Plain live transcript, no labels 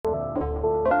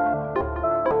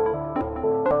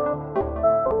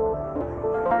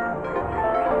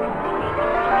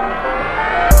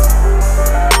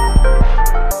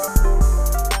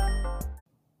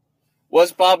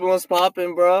What's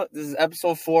poppin', bro? This is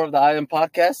episode 4 of the IM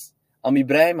podcast. I'm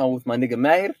Ibrahim. I'm with my nigga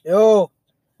Mahir. Yo.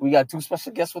 We got 2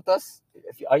 special guests with us.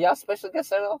 Are y'all special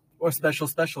guests at all? Or special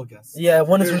guests? Yeah,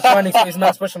 one is returning, so it's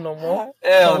not special no more.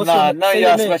 Hell nah, none of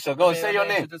y'all special. Go say your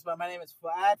name. My name is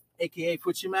Fuad, a.k.a.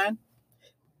 Fuchi Man.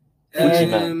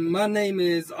 My name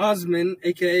is Osman,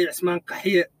 a.k.a. Usman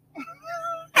Kahir.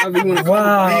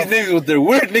 Wow. These niggas with their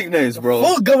weird nicknames, bro.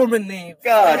 Full government name.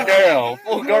 God damn.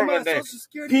 Full government name.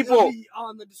 People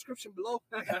on the description below.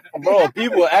 Bro,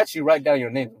 people actually write down your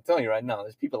name. I'm telling you right now.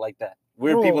 There's people like that.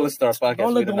 Weird Bro, people listen to our podcast.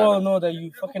 Don't let the world know that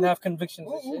you fucking have convictions.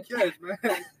 Who cares, man?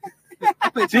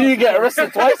 Did you get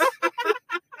arrested twice?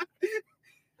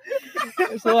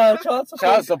 It's a lot of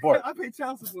child support. I pay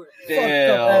child support.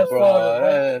 Damn,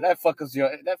 bro. That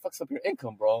fucks up your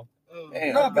income, bro.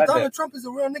 Damn, no, but Donald Trump is a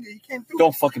real nigga. He came through.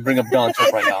 Don't fucking bring up Donald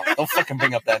Trump right now. Don't fucking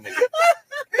bring up that nigga.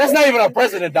 That's not even our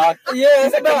president, dog. Yeah,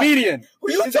 he's a comedian.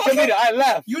 He's a comedian. I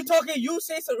laugh. You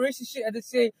say some racist shit and then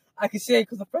say, I can say it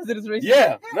because the president's racist.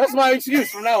 Yeah, that's my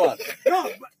excuse from now on. No,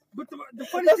 but the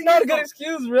funny that's thing not is, a good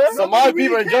excuse, bro. Somali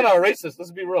people in general are racist.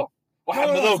 Let's be real.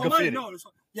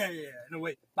 Yeah, in a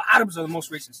way. But Arabs are the most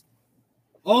racist.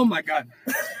 Oh my God.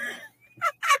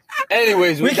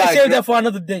 Anyways, we can save that for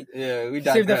another day. Yeah, we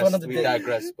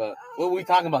digress. But what are we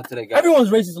talking about today, guys? Everyone's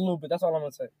racist a little bit. That's all I'm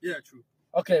gonna say. Yeah, true.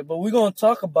 Okay, but we're gonna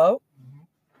talk about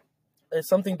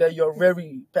something that you're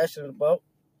very passionate about.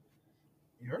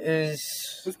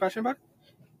 Who's passionate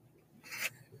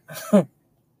about?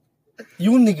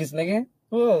 You niggas, nigga.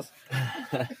 Who else?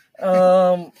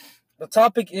 The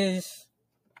topic is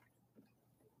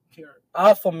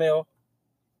alpha male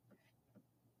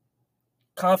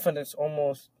confidence,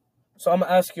 almost. So I'm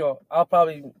gonna ask y'all. I'll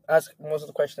probably ask most of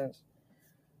the questions.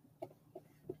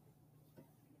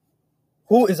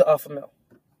 Who is an alpha male?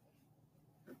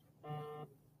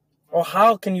 Or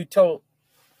how can you tell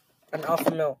an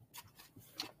alpha male?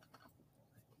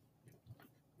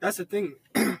 That's the thing.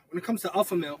 When it comes to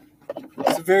alpha male,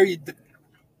 it's a very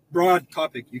broad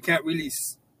topic. You can't really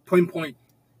pinpoint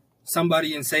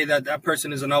somebody and say that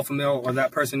person is an alpha male or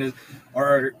that person is,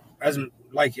 or as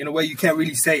like in a way you can't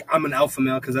really say I'm an alpha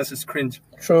male because that's just cringe.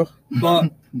 True.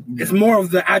 But it's more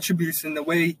of the attributes and the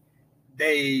way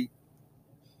they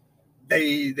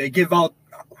give out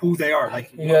who they are.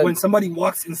 Like when somebody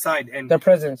walks inside and their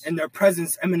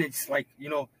presence emanates like,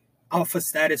 alpha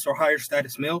status or higher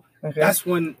status male. Okay. That's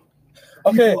when.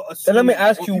 Okay, then let me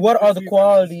ask you, what are the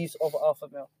qualities of an alpha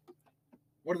male?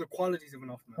 What are the qualities of an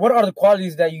alpha male? What are the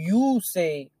qualities that you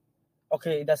say,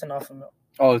 okay, that's an alpha male?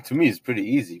 Oh, to me, it's pretty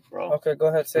easy, bro. Okay, go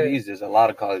ahead. Say pretty easy. There's a lot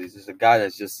of qualities. There's a guy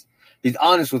that's he's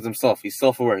honest with himself. He's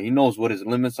self-aware. He knows what his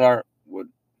limits are, what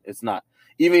it's not.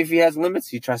 Even if he has limits,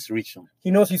 he tries to reach them.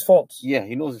 He knows his faults. Yeah,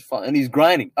 he knows his faults. And he's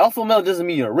grinding. Alpha male doesn't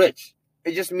mean you're rich.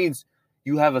 It just means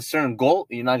you have a certain goal.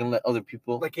 And you're not going to let other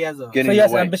people he has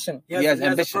ambition. He has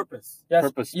ambition. Purpose.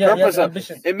 Purpose. Yeah, he has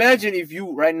ambition. Imagine if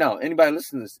you, right now, anybody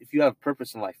listening to this, if you have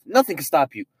purpose in life, nothing can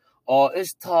stop you. Oh,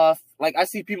 it's tough. Like, I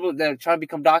see people that are trying to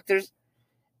become doctors,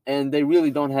 and they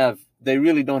really don't have,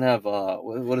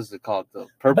 what is it called? The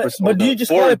purpose. But do you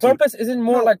just call it purpose? Isn't it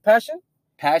more like passion?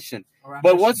 Passion.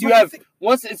 But once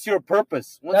it's your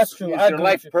purpose. That's true. It's your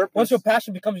life purpose. Once your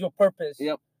passion becomes your purpose.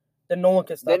 Yep. Then no one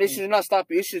can stop you. Then it should not stop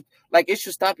you. It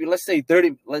should stop you. Let's say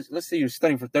let's say you're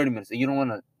studying for 30 minutes and you don't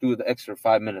want to do the extra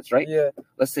 5 minutes, right? Yeah.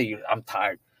 Let's say I'm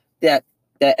tired. That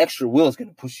extra will is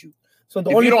gonna push you. So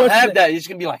if you don't have that, you're just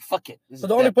gonna be like, fuck it. So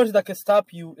the only person that can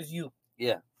stop you is you.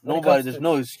 Yeah. Nobody. There's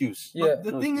no excuse. Yeah. But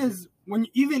the thing is,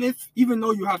 even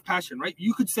though you have passion, right?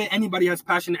 You could say anybody has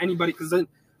passion. Anybody, because then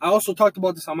I also talked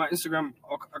about this on my Instagram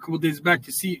a couple of days back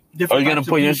to see different. Are you gonna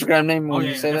put your Instagram name when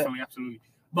you say that? Absolutely.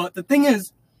 But the thing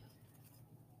is,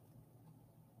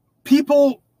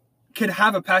 people could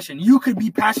have a passion. You could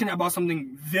be passionate about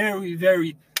something very,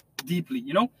 very deeply,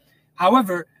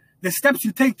 However, the steps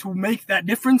you take to make that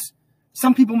difference,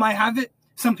 some people might have it,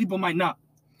 some people might not.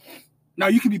 Now,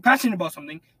 you could be passionate about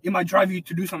something. It might drive you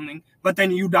to do something, but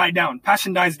then you die down.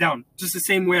 Passion dies down, just the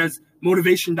same way as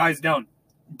motivation dies down.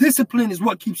 Discipline is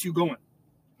what keeps you going.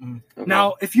 Okay.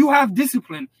 Now, if you have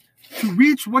discipline to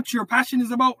reach what your passion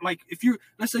is about, like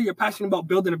let's say you're passionate about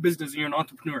building a business and you're an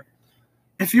entrepreneur.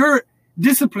 If you're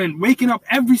disciplined, waking up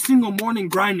every single morning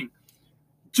grinding,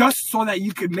 just so that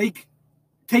you could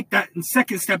take that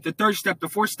second step, the third step, the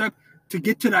fourth step to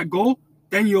get to that goal,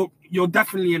 then you're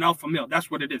definitely an alpha male.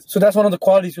 That's what it is. So that's one of the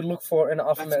qualities you look for in an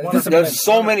alpha male. There's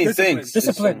so many things.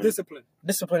 Discipline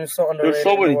is so underrated. There's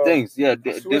so many things. Yeah.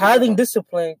 Having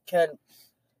discipline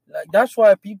that's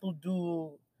why people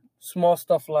do small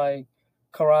stuff like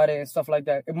karate and stuff like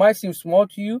that. It might seem small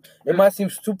to you. It might seem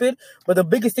stupid. But the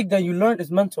biggest thing that you learn is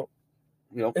mental.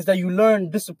 Yep. is that you learn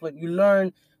discipline, you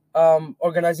learn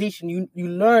organization, you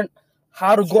learn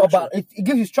how to go about it. It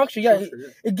gives you structure.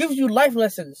 It gives you life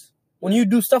lessons when you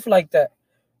do stuff like that.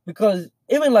 Because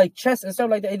even like chess and stuff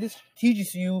like that, it just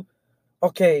teaches you,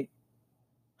 okay,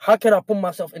 how can I put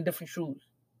myself in different shoes?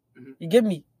 Mhm. You get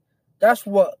me? That's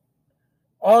what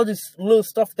all this little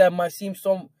stuff that might seem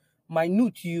so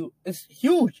minute to you is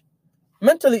huge.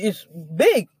 Mentally, it's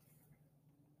big.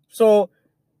 So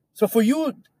for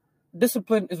you,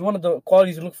 discipline is one of the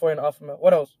qualities you look for in alpha male.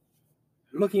 What else?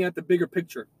 Looking at the bigger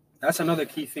picture. That's another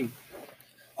key thing.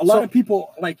 A lot of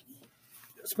people, like,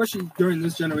 especially during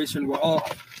this generation, we're all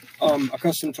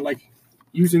accustomed to, like,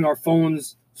 using our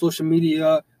phones, social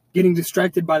media, getting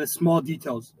distracted by the small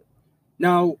details.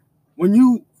 Now, when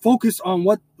you focus on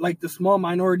what, like, the small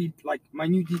minority, like,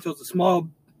 minute details, the small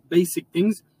basic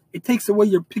things, it takes away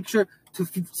your picture to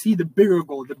see the bigger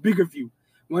goal, the bigger view.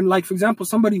 When, like, for example,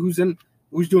 somebody who's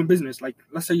doing business, like,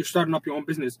 let's say you're starting up your own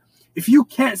business. If you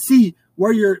can't see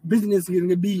where your business is going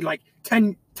to be, like,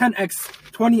 10x,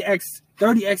 20x,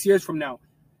 30x years from now,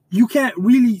 you can't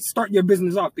really start your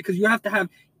business off because you have to have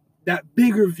that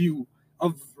bigger view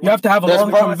of. You have to have a That's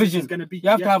long-term vision. Be. You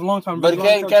have to have long-term But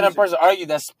vision. can a person argue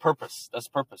that's purpose? That's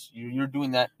purpose. You're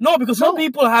doing that. No, because some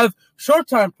people have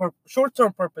short-term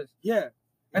purpose. Yeah.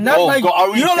 And that's like,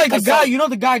 you know, like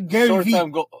the guy Gary Vee.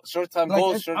 Short-term Like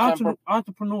goals, short-term purpose.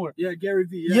 entrepreneur. Yeah, Gary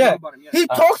Vee. Yeah. I know about him, He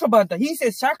talks about that. He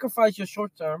says sacrifice your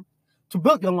short-term to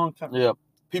build your long-term. Yeah.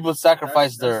 People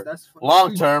sacrifice their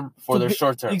long-term for their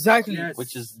short-term. Exactly. Yes.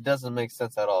 Which doesn't make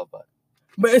sense at all.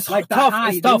 But it's like tough. the high.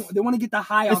 It's tough. They want to get the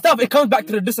high. It's tough. It comes back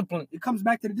to the discipline. It comes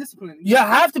back to the discipline. You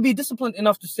have to be disciplined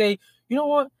enough to say, you know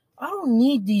what? I don't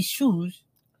need these shoes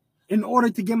in order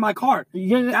to get my car.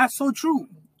 Yeah. That's so true.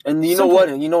 And you know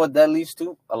what? You know what that leads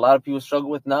to? A lot of people struggle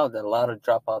with now. That a lot of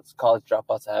dropouts, college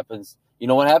dropouts happens. You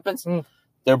know what happens?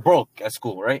 They're broke at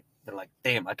school, right? They're like,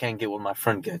 damn, I can't get what my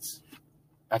friend gets.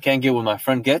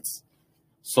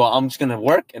 So I'm just gonna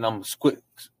work and I'm gonna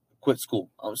quit school,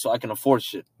 so I can afford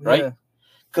shit, right?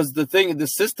 Because the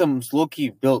system's low key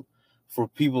built for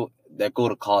people that go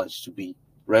to college to be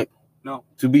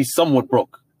to be somewhat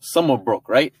broke,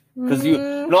 right? Because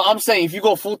I'm saying if you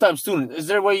go full-time student, is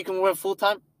there a way you can work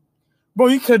full-time? Bro,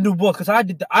 you can do both. Because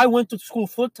I went to school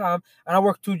full-time and I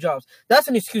worked 2 jobs. That's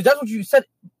an excuse. That's what you said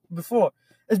before.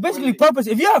 It's basically purpose.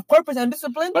 If you have purpose and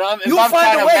discipline, you'll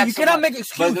find a way. You cannot make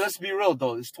excuses. But let's be real,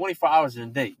 though. It's 24 hours in a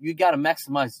day. You got to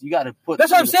maximize. You got to put...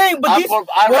 That's what I'm saying. But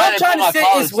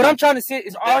what I'm trying to say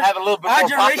is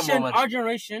our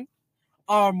generation,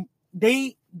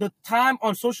 the time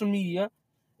on social media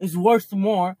is worth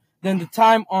more than the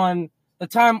time on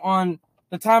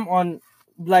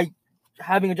like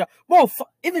having a job. Bro,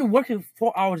 even working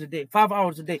 4 hours a day, 5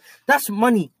 hours a day, that's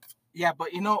money. Yeah,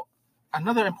 but you know,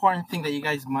 another important thing that you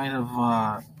guys might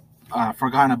have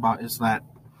forgotten about is that,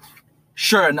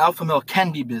 sure, an alpha male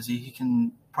can be busy. He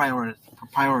can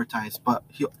prioritize, but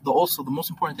also the most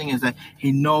important thing is that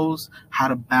he knows how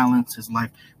to balance his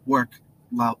life, work,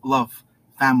 love,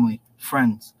 family,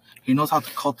 friends. He knows how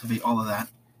to cultivate all of that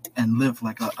and live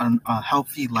like a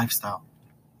healthy lifestyle.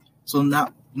 So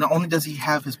not only does he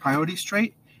have his priorities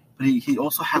straight, but he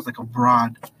also has like a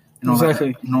broad, like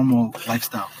a normal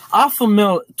lifestyle. Alpha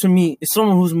male to me is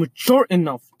someone who's mature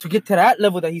enough to get to that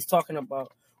level that he's talking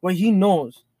about, where he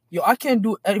knows, I can't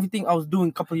do everything I was doing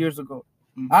a couple of years ago.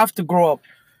 I have to grow up.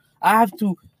 I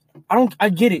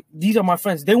get it. These are my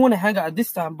friends. They want to hang out at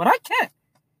this time, but I can't.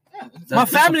 Yeah, my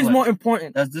family is more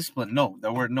important. That's discipline. No,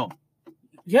 that word no.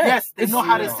 Yes, they know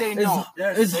how to say no.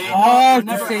 It's hard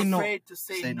to say no.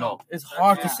 Say no. It's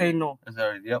hard to say no. It's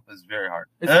very hard.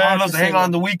 Let's hang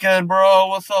on the weekend, bro.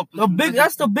 What's up?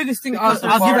 That's the biggest thing. I'll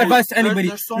give advice to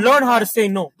anybody. Learn how to say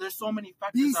no. There's so many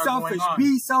factors. Be selfish.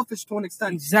 Be selfish to an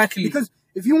extent. Exactly. Because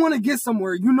if you want to get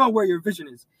somewhere, you know where your vision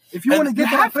is. If you want to get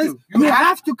to that place, you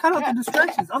have to cut out the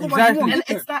distractions. Otherwise, you won't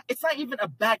get there. It's not even a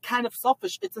bad kind of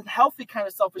selfish. It's a healthy kind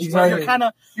of selfish. Exactly.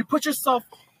 Where you put yourself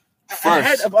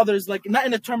ahead of others, like not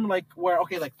in a term like where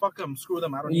like fuck them, screw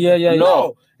them, I don't need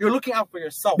No, you're looking out for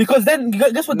yourself. Because then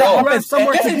guess what that happens?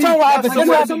 Guess in turn what happens?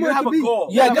 You have a goal.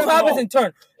 Yeah, guess what happens in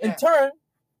turn? In turn,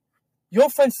 your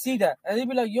friends see that and they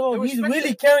be like, "Yo, he's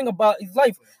really caring about his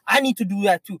life. I need to do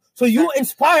that too." So you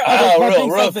inspire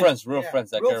others. Real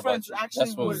friends that care about you.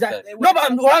 That's what exactly. No,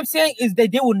 but what I'm saying is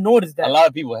that they will notice that. A lot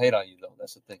of people hate on you though.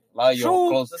 That's the thing. A lot of your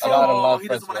close, a lot of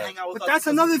friends. But that's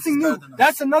another thing new.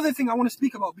 That's another thing I want to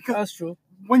speak about because that's true.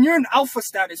 When you're an alpha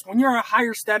status, when you're a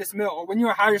higher status male, or when you're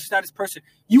a higher status person,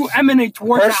 you emanate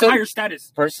towards that higher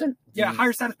status. Person? Yeah,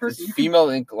 higher status person. Female,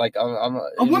 like a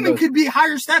woman could be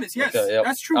higher status. Yes,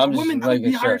 that's true. A woman could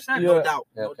be higher status. No doubt.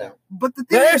 But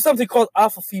there is something called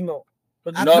alpha female.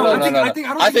 But No, no, no, no. I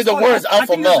think the word is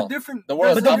alpha male. The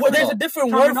word is alpha there's male. a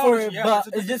different word for it, Yeah, but there's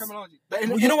a it's different just terminology.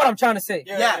 But you know what I'm trying to say.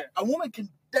 Yeah, a woman can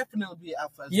definitely be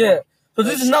alpha as Yeah. well. So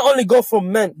this is not only go for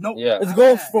men. No. Yeah. It's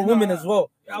going Yeah, for no, women no. as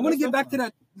well. I want to get back to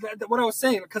that what I was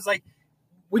saying, because like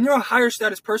when you're a higher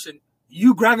status person,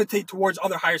 you gravitate towards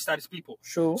other higher status people.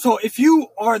 Sure. So if you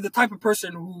are the type of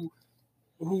person who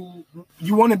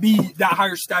you want to be that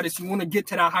higher status, you want to get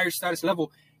to that higher status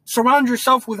level, surround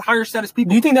yourself with higher status people.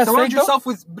 Do you think that's surround fake, though? yourself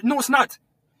with no, it's not.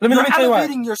 Let me You're tell you why.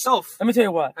 elevating yourself. Let me tell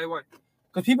you why. Hey, what?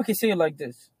 Because people can say it like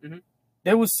this. Mhm.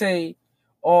 They would say,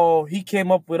 "Oh, he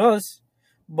came up with us,"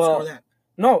 Score but that.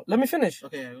 no. Let me finish.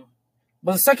 Okay. Yeah, go.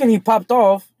 But the second he popped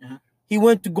off, Uh-huh. he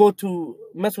went to go to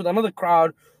mess with another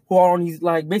crowd who are on his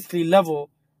like basically level,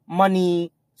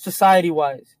 money, society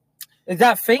wise. Is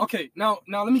that fake? Okay, now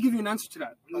let me give you an answer to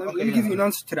that. Let Okay, me give you an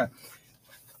answer to that.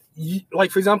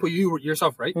 Like for example, you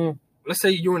yourself, right? Mm. Let's say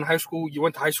you were in high school. You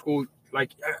went to high school.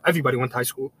 Like everybody went to high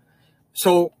school.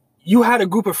 So you had a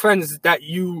group of friends that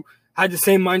you had the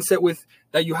same mindset with.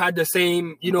 That you had the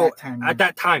same, you know, at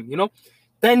that time, you know.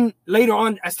 Then later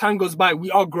on, as time goes by, we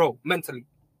all grow mentally.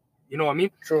 You know what I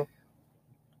mean? True.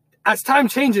 As time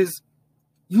changes,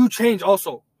 you change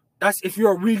also. That's if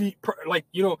you're really like,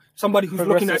 you know, somebody who's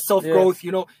looking at Progressive, self-growth,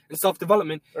 you know, and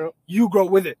self-development, Yeah. you grow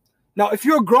with it. Now, if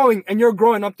you're growing and you're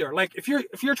growing up there, like if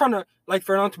you're trying to, like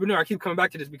for an entrepreneur, I keep coming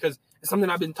back to this because it's something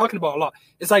I've been talking about a lot.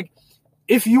 It's like,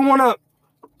 if you want to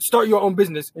start your own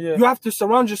business, Yeah. you have to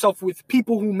surround yourself with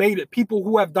people who made it, people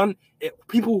who have done it,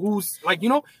 people who's like, you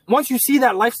know, once you see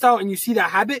that lifestyle and you see that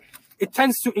habit, it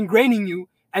tends to ingrain in you,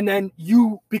 and then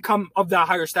you become of that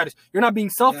higher status. You're not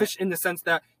being selfish in the sense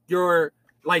that you're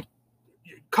like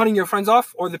cutting your friends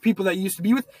off or the people that you used to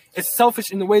be with. It's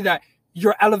selfish in the way that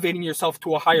you're elevating yourself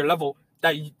to a higher level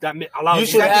that allows You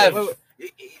should have-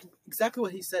 exactly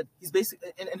what he said. He's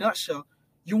basically in a nutshell.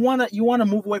 You wanna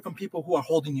move away from people who are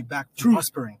holding you back from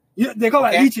prospering. Yeah, they call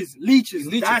Okay. it leeches. Leeches.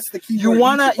 Leeches. That's the key. You word,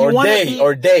 wanna leeches. you Or wanna day. be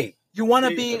Or day. you wanna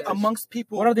Day, be yes. amongst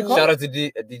people. What are they who- called? Shout out to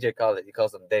DJ Khaled. He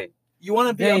calls them day. You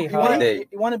wanna be Day, you huh? wanna Day.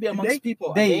 you wanna be amongst Day?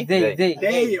 people. They.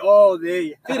 They all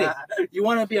day. You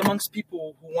want to be amongst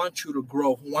people who want you to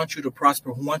grow, who want you to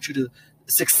prosper, who want you to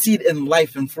succeed in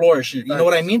life and flourish. You know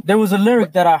what I mean? There was a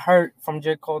lyric that I heard from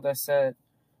J. Cole that said,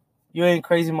 "You ain't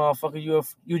crazy, motherfucker.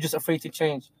 You're just afraid to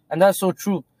change," and that's so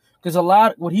true. Because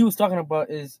what he was talking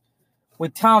about is,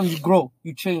 with time you grow,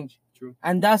 you change, True.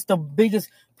 and that's the biggest.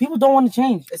 People don't want to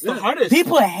change. It's Yeah. the hardest.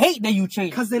 People hate that you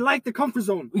change. Because they like the comfort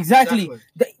zone. Exactly.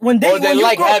 Exactly. When Or they you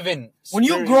like grow, having when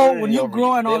you superiority over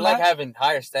grow you. and they all like that- having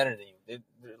higher standard than you. They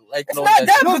like It's know not that,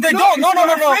 shit. because they don't. No.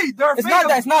 Afraid. They're It's afraid not of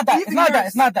that. It's not that. leaving It's not that.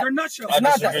 It's not that. They're nutshells. I It's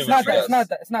not disagree that. It's with not you that. guys. It's not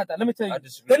that. It's not that. Let me tell you. I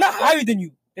disagree They're with not you guys. higher than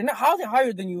you. They're not. How are they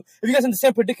higher than you? If you guys in the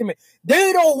same predicament,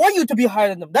 they don't want you to be higher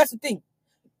than them. That's the thing.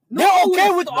 They're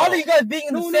okay with all of you guys being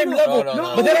in the same level,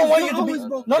 No, but they don't want you to be. always,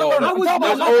 bro. No. I'm talking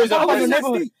about There's your always a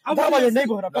neighborhood. I'm talking about your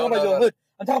neighborhood. I'm talking about your hood.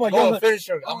 I'm talking about your Oh, hood. finish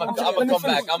your. I'm Okay, gonna let me come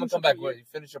finish. back. I'm gonna come back. Wait,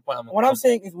 finish your point. What I'm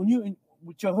saying is, when you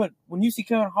with your hood, when you see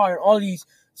Kevin Hart and all these,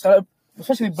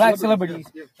 especially black celebrities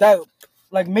yeah. that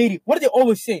like made it, what do they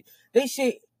always say? They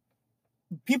say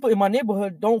people in my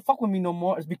neighborhood don't fuck with me no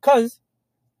more. It's because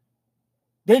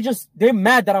they're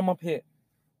mad that I'm up here.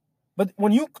 But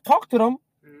when you talk to them,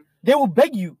 they will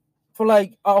beg you for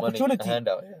like an opportunity.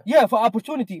 Handout. Yeah, for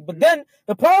opportunity. But then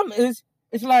the problem is,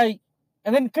 it's like,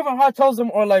 and then Kevin Hart tells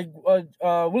them, or like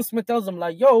Will Smith tells them,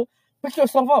 like, "Yo, pick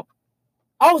yourself up."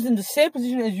 I was in the same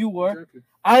position as you were.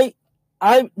 Exactly.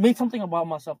 I made something about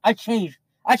myself. I changed.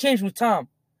 I changed with time.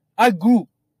 I grew.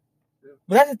 Yeah.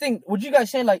 But that's the thing. What you guys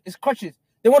say, like, it's crutches.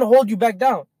 They want to hold you back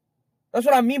down. That's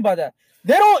what I mean by that.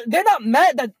 They're not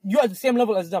mad that you're at the same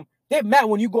level as them. They're mad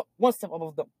when you go one step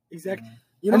above them. Exactly.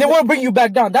 And they want to bring you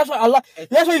back down. That's why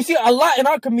that's why you see a lot in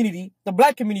our community, the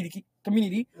black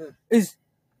community is,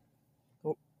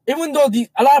 even though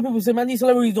a lot of people say, man, these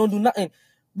celebrities don't do nothing.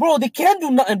 Bro, they can't do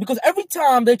nothing, because every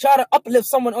time they try to uplift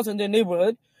someone else in their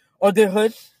neighborhood or their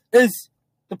hood,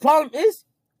 the problem is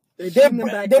they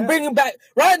bring him back.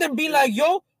 Rather than be like,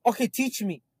 yo, okay, teach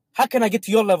me. How can I get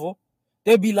to your level?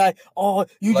 They'll be like, oh,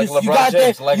 you Like just, you LeBron got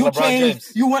James, there, like you LeBron changed,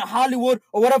 James. you went Hollywood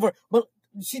or whatever. But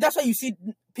see, that's why you see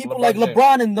people LeBron like James.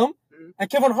 LeBron and them and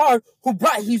Kevin Hart, who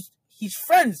brought his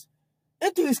friends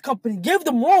into his company, gave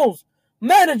them roles,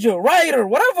 manager, writer,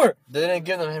 whatever. They didn't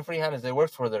give them free hands. They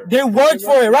worked for their. They worked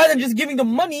for it, rather than just giving them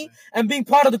money and being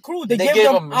part of the crew. They gave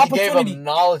them He gave opportunity. them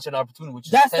knowledge and opportunity, which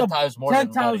is That's 10 the times more 10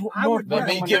 than times money. I more. would- But Yeah,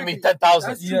 me, exactly. give me 10,000.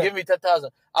 That's true. Give me 10,000.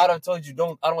 I'd have told you, I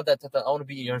don't want that 10,000. I want to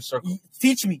be in your circle.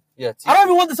 Teach me. Yeah. I don't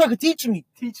even want the sucker. Teach me.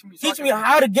 Teach me. Teach me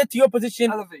how to get to your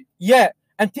position. Elevate. Yeah,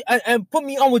 and put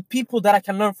me on with people that I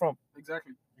can learn from.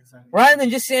 Exactly. Exactly. rather than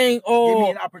just saying, Give me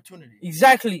 "Oh, an opportunity.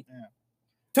 exactly." Yeah.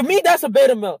 To me, that's a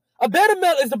beta male. A beta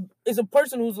male is a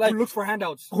person who's like Who looks for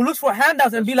handouts? who looks for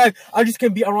handouts and be like, "I just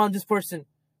can't be around this person,"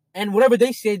 and whatever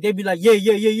they say, they be like, "Yeah,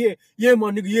 yeah, yeah, yeah, yeah,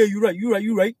 my nigga, yeah, you right, you right,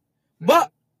 you right,"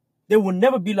 but they will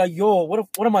never be like, "Yo,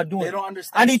 what am I doing? They don't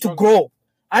understand. I need to grow.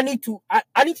 I need to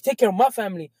take care of my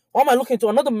family. Why am I looking to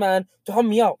another man to help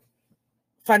me out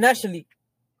financially?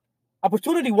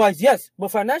 Opportunity wise, yes, but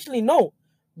financially, no.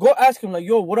 Go ask him like,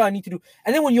 yo, what do I need to do?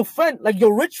 And then when your friend, like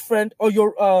your rich friend or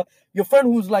your friend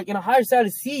who's like in a higher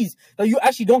status sees that you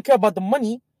actually don't care about the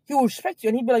money, he will respect you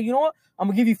and he'll be like, you know what? I'm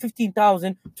gonna give you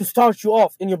 15,000 to start you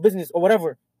off in your business or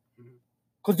whatever.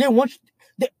 Because they want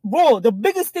you, bro. The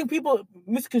biggest thing people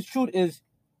misconstrued is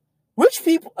rich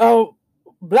people,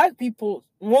 black people,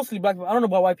 mostly black people. I don't know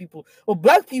about white people, but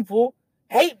black people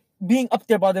hate being up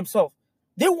there by themselves.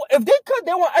 If they could,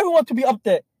 they want everyone to be up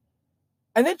there,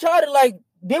 and they try to like.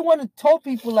 They want to tell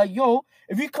people like, yo,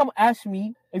 if you come ask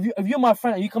me, if you're my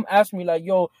friend and you come ask me like,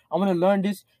 yo, I want to learn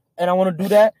this and I want to do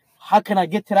that. How can I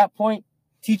get to that point?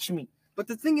 Teach me. But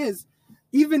the thing is,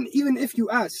 even if you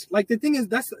ask, like the thing is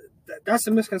that's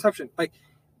a misconception. Like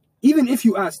even if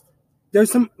you ask,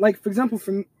 there's some like for example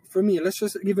for me, let's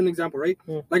just give an example, right?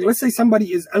 Like let's say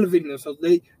somebody is elevating themselves.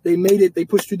 They made it, they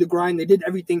pushed through the grind, they did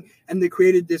everything, and they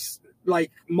created this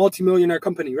like multi-millionaire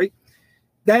company, right?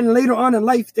 Then later on in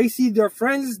life, they see their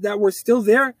friends that were still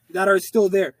there, that are still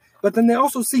there. But then they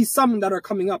also see some that are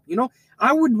coming up, you know?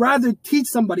 I would rather teach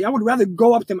somebody. I would rather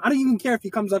go up to him. I don't even care if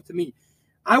he comes up to me.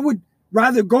 I would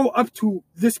rather go up to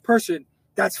this person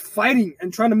that's fighting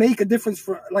and trying to make a difference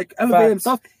for, like, elevate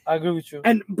himself. I agree with you.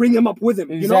 And bring him up with him,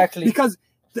 Exactly. you know? Because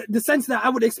the sense that I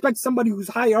would expect somebody who's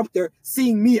higher up there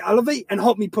seeing me elevate and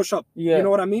help me push up. Yeah. You know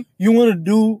what I mean? You want to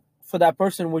do for that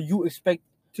person what you expect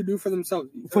to do for themselves,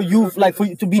 for you, like for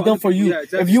you to be done for you. Yeah,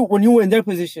 exactly. When you were in their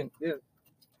position. Yeah,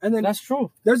 and then that's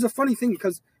true. There's a funny thing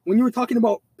because when you were talking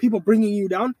about people bringing you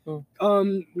down,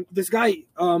 this guy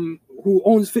who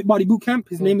owns Fit Body Boot Camp,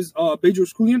 his name is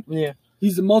Bedros Keuilian. Yeah,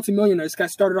 he's a multi-millionaire. This guy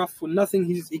started off with nothing.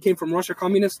 He came from Russia,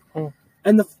 communist,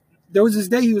 and there was this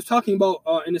day he was talking about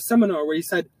in a seminar where he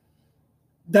said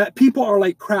that people are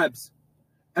like crabs.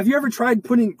 Have you ever tried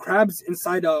putting crabs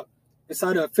inside a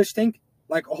fish tank?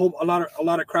 Like a lot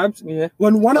of crabs. Yeah.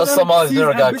 When one of them somehow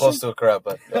never got close to a crab,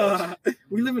 but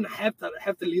we live in half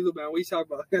the Lilo, man. What are you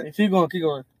talking about? Keep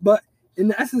going. But in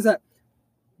the essence that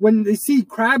when they see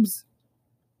crabs,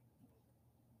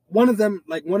 one of them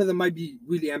might be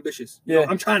really ambitious. Yeah. You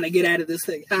know, I'm trying to get out of this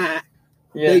thing. Yeah.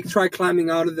 They try climbing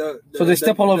out of the so they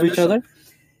step all over each other.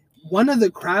 One of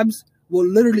the crabs will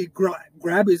literally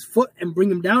grab his foot and bring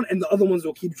him down, and the other ones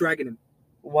will keep dragging him.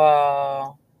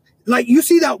 Wow. Like you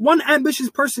see that one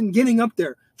ambitious person getting up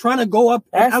there, trying to go up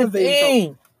and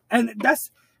elevate himself.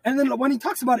 And then when he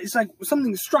talks about it, it's like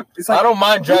something struck. It's like I don't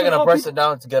mind dragging a person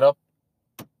down to get up.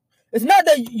 It's not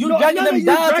that you're dragging them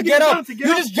down to get up.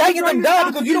 You're just dragging them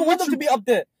down because you don't want them to be up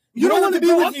there. You don't want to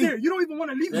be with you. You don't even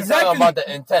want to leave. You're talking about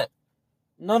the intent.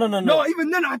 No. No, even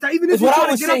then, even if it's what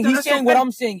I was saying. He's saying what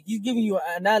I'm saying. He's giving you an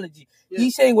analogy. Yeah.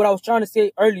 He's saying what I was trying to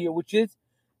say earlier, which is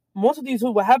most of these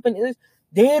who what happen is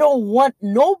they don't want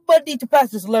nobody to pass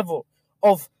this level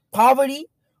of poverty,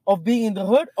 of being in the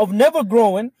hood, of never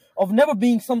growing, of never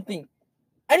being something.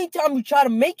 Anytime you try to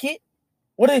make it,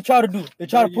 what do they try to do? They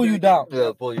try to pull you down.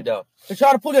 Yeah, pull you down. They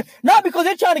try to pull you, not because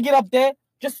they're trying to get up there,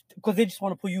 just because they just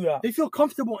want to pull you down. They feel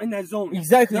comfortable in that zone.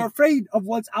 Exactly. They're afraid of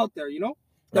what's out there, you know?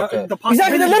 Okay.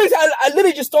 Exactly. I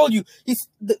literally just told you.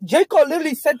 J. Cole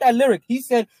literally said that lyric. He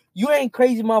said, "You ain't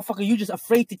crazy, motherfucker. You just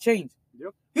afraid to change.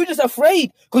 Yep. You're just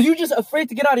afraid because you're just afraid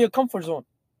to get out of your comfort zone."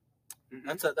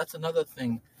 That's another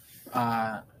thing.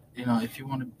 You know,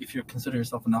 if you consider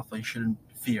yourself an alpha, you shouldn't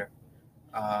fear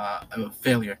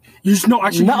failure. You just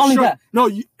actually not only that. No,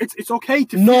 it's okay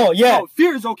to fear. No, yeah. No,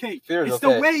 fear is okay. Fear is it's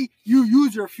okay. the way you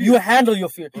use your fear. You handle your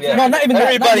fear. Yeah. No, not even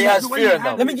Everybody that. has fear in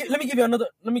them. Let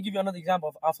me give you another example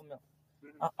of alpha male.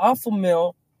 An alpha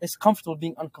male is comfortable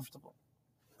being uncomfortable.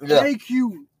 Yeah. Thank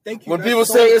you. When people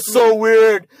say it's so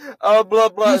weird, blah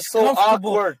blah, it's so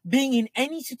awkward. Being in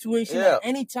any situation at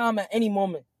any time at any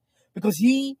moment, because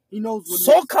he knows what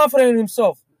so confident in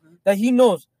himself that he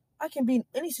knows I can be in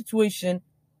any situation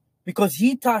because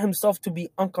he taught himself to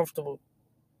be uncomfortable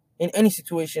in any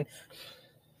situation.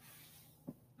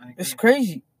 It's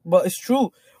crazy, but it's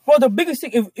true. Well, the biggest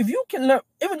thing, if you can learn,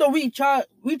 even though we try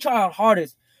our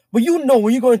hardest, but you know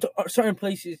when you go into certain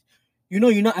places, you know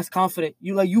you're not as confident.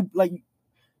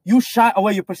 You shy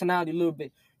away your personality a little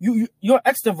bit. You're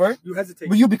extrovert. You hesitate,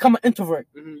 but you become an introvert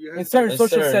in certain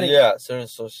social settings. Yeah, certain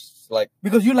social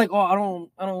because you're like, oh,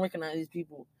 I don't recognize these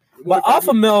people. But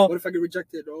alpha male, what if I get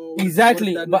rejected? Oh,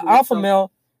 exactly. But alpha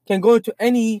male can go into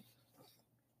any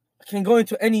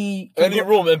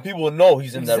room and people will know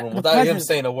he's in that room without him Presence.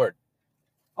 saying a word.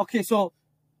 Okay, so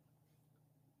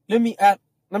let me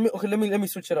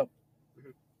switch it up.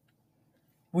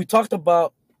 We talked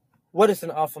about what is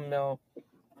an alpha male,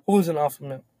 who is an alpha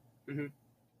male. Mhm.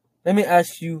 Let me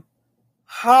ask you,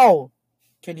 how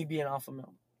can you be an alpha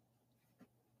male?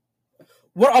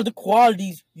 What are the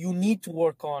qualities you need to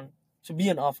work on to be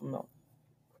an alpha male?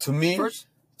 To me, First,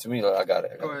 I got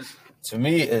it. go ahead. To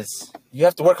me, is you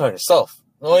have to work on yourself.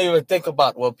 Don't even think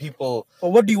about what people.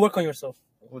 Or what do you work on yourself?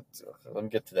 Let me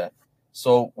get to that.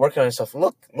 So work on yourself.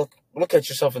 Look at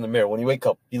yourself in the mirror when you wake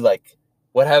up. Be like,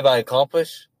 what have I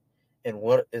accomplished, and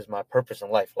what is my purpose in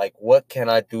life? Like, what can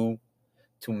I do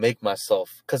to make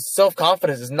myself? Because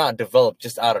self-confidence is not developed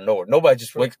just out of nowhere. Nobody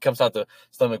just comes out the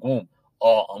stomach womb.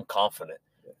 Oh, I'm confident.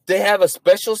 They have a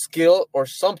special skill or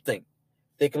something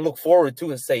they can look forward to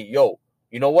and say, yo,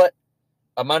 you know what?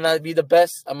 I might not be the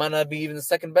best. I might not be even the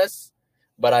second best,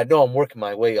 but I know I'm working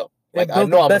my way up. Like, I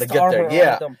know I'm going to get there.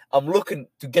 Yeah, I'm looking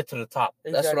to get to the top.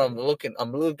 Exactly. That's what I'm looking.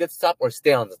 I'm looking to get to the top or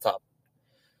stay on the top.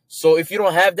 So if you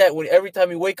don't have that, when every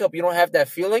time you wake up, you don't have that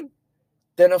feeling,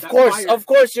 then of course,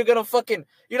 you're going to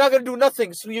you're not going to do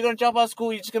nothing. So you're going to drop out of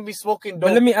school. You're just going to be smoking dope.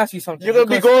 But let me ask you something. You're going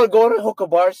to be going to hookah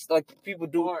bars like people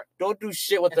do. Don't do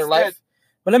shit with their life.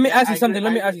 But let me ask you something.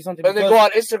 Let me ask you something. And then go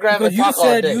on Instagram and talk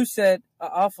all day. You said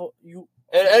alpha.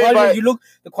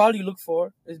 The quality you look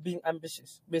for is being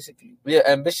ambitious, basically. Yeah,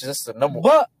 ambitious. That's the number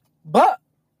one. But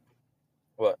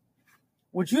what?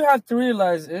 What you have to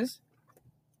realize is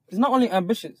it's not only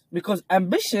ambitious, because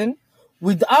ambition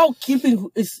without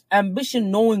is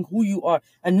ambition knowing who you are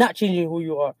and not changing who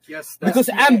you are. Yes. Because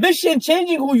ambition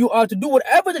changing who you are to do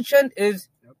whatever the trend is,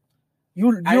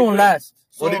 you don't last.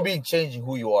 So, what do you mean changing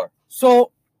who you are?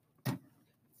 So,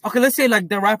 okay, let's say like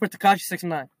the rapper Tekashi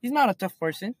 6ix9ine. He's not a tough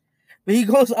person, but he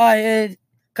goes ahead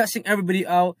cussing everybody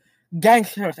out,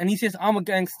 gangsters, and he says, I'm a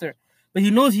gangster. But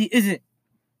he knows he isn't.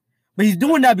 But he's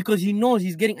doing that because he knows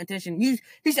he's getting attention.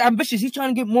 He's ambitious. He's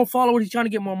trying to get more followers. He's trying to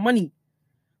get more money.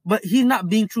 But he's not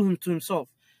being true to himself.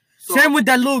 So, same with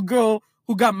that little girl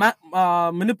who got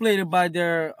manipulated by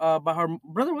by her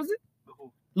brother, was it?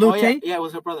 Lil K? Yeah, it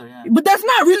was her brother, yeah. But that's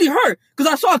not really her.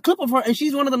 Because I saw a clip of her and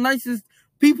she's one of the nicest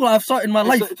people I've saw in my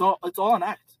life. It's all an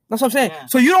act. That's what I'm saying. Yeah.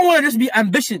 So you don't want to just be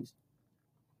ambitious.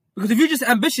 Because if you're just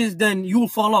ambitious, then you will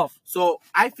fall off. So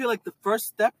I feel like the first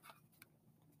step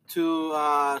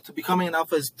to becoming an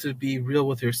alpha is to be real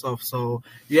with yourself. So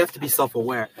you have to be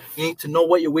self-aware. You need to know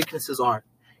what your weaknesses are.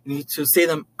 You need to say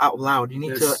them out loud. You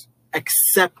need to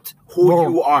accept who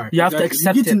you are. You have to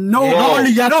accept it. You know not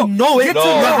only you have to know it. You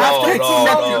have to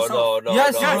accept yourself.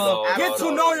 Yes, bro. Get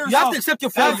to know yourself. You have to accept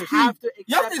your failures. You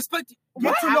have to expect.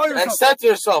 Get to know yourself. Accept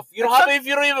yourself. You don't have if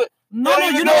you don't even. No,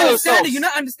 you're not understanding. You're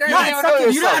not understanding.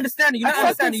 You're not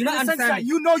understanding.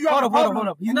 You know you have a problem. Hold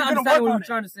up. He's not understanding what you're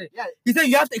trying to say. He's saying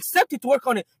you have to accept it to work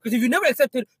on it. Because if you never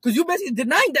accept it, because you're basically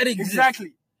denying that it exists.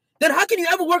 Exactly. Then how can you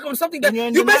ever work on something that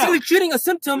you're basically treating a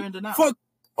symptom for?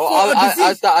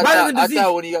 I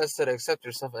thought when you guys said accept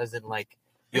yourself, as in like,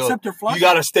 yo, accept your flaws. You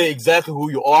gotta stay exactly who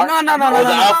you are. No. The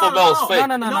alpha male is fake.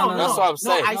 No. That's what I'm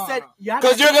saying. I said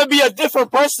because you're gonna be a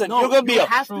different person. You're gonna be a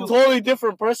totally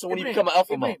different person when you become an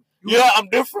alpha male. Yeah, I'm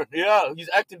different. Yeah, he's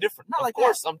acting different. Of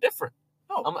course, I'm different.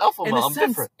 No, I'm alpha male. I'm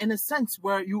different. In a sense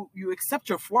where you accept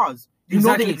your flaws. You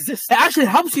know they exist. It actually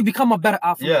helps you become a better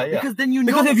alpha male. Yeah. Because then you know.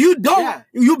 Because if you don't,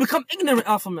 you become ignorant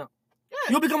alpha male.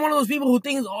 Yeah. You'll become one of those people who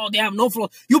thinks, they have no flaws.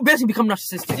 You basically become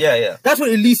narcissistic. Yeah. That's what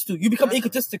it leads to. You become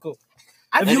egotistical.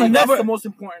 I think that's the most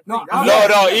important thing.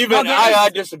 I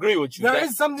disagree with you. There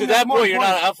is something to that point, you're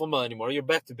not an alpha male anymore. You're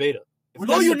back to beta.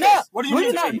 No, you're not. What do you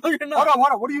mean? No, you're not. Hold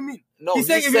on. What do you mean? No, he's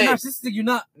saying if you're narcissistic, you're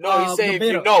not. No,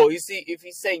 he's saying if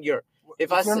he's saying you're. If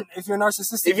you're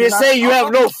narcissistic, if you're saying you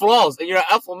have no flaws and you're an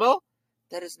alpha male,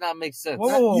 that does not make sense.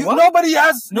 Nobody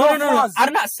has no flaws. I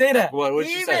did not say that. What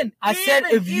you say? I said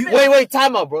if you wait,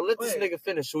 time out, bro. Let this nigga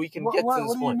finish so we can get to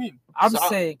this point. What do you mean? I'm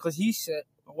saying because he said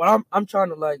what I'm trying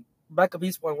to like back up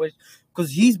his point,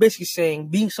 because he's basically saying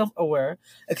being self-aware,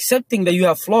 accepting that you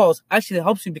have flaws, actually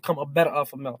helps you become a better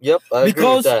alpha male. Yep, I agree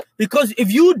with that. Because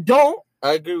if you don't,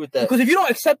 I agree with that. Because if you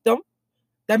don't accept them,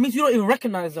 that means you don't even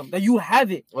recognize them, that you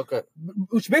have it. Okay.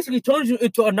 Which basically turns you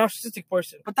into a narcissistic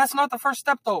person. But that's not the first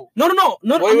step, though. No. I'm not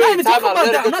even talking about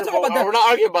that. I'm not talking about that. We're not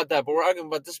arguing about that, but we're arguing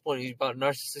about this point. He's about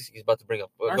narcissistic. He's about to bring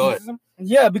up. Go ahead.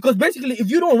 Yeah, because basically, if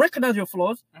you don't recognize your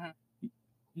flaws,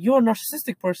 you're a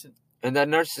narcissistic person. And that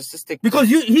narcissistic... Because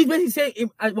he's basically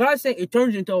saying, what I'm saying, it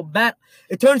turns you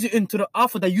into the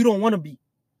alpha that you don't want to be.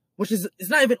 which is it's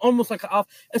not even almost like an alpha.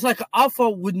 It's like an alpha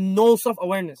with no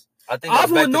self-awareness. I think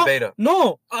that's back to beta.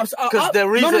 No, Because the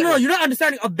reason... no, you're not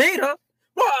understanding. A beta,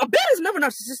 bro, a beta is never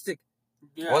narcissistic.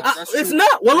 Yeah, What? that's It's true.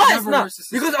 not. Well, it's Never not.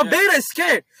 narcissistic, Because a yeah. beta is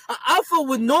scared. An alpha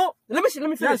with no... Let me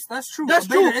finish. Yes, that's true. That's A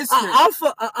beta true. is An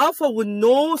scared. alpha with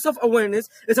no self-awareness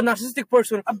is a narcissistic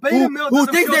person A beta male who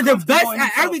doesn't thinks feel they're the best comfortable in at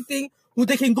himself. everything, who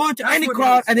they can go into That's any what it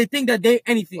crowd is. and they think that they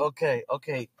anything. Okay.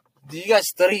 Do you guys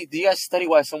study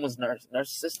why someone's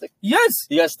narcissistic? Yes.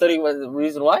 You guys study the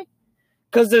reason why?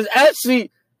 Because there's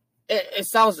actually... It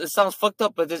sounds fucked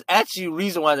up, but there's actually a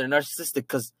reason why they're narcissistic.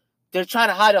 Because they're trying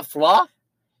to hide a flaw,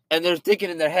 and they're thinking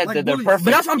in their head Like that they're bullies. perfect.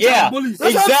 But that's what I'm yeah, saying. Bullies.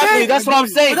 That's what I'm exactly. saying. That's what I'm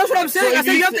saying. But that's what I'm saying. So I if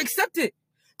said you have to accept it.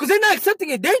 Because they're not accepting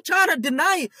it. They're trying to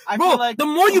deny it. I Bro, feel like the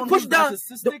more you someone push who's down...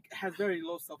 narcissistic has very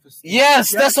low self-esteem.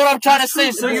 Yes, Yeah, that's what I'm trying to that's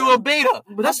say. true. So you a beta.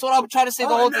 But That's what I'm trying to say the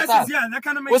Oh, whole in time. essence, yeah, that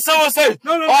kind of makes When sense. someone says,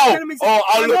 No, that kinda makes sense.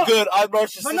 I But look no, good, I'm But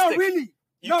narcissistic. not really.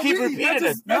 You keep really. repeating That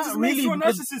just Not makes you a really,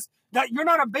 because- narcissist. That you're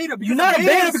not a beta. Because You're not a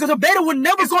beta because a beta would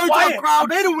never it's go into quiet. a crowd. A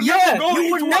beta would Yeah, never go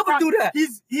you would into a never crowd. do that.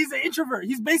 He's an introvert.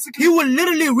 He's basically... He will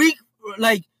literally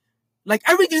like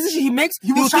every decision he makes,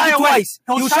 he will shy think it away. twice.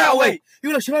 He'll He will shy shy away. away. He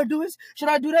will like, should I do this? Should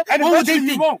I do that? And What would they eventually he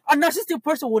think? won't. A narcissistic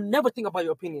person will never think about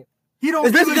your opinion. He don't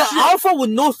It's give basically a an shit. alpha with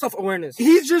no self-awareness.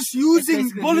 He's just using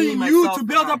basically bullying me, you myself, to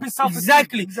build and I. up his self-esteem.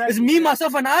 Exactly. It's me,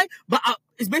 myself, and I. But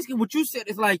it's basically what you said.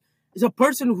 It's like it's a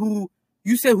person who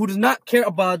you said who does not care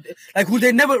about, like who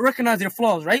they never recognize their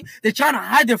flaws, right? They're trying to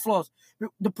hide their flaws.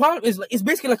 The problem is, it's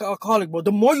basically like an alcoholic, bro.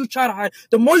 The more you try to hide,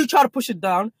 the more you try to push it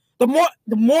down, the more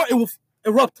it will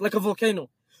erupt like a volcano.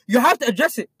 You have to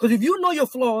address it, because if you know your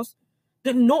flaws,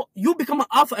 then you become an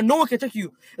alpha and no one can check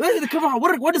you. Look at Kevin Hart.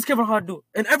 What does Kevin Hart do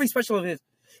in every special of his?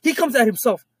 He comes at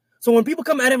himself. So when people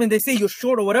come at him and they say you're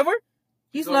short or whatever,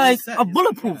 he's like a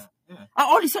bulletproof. Yeah. I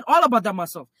already said all about that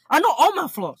myself. I know all my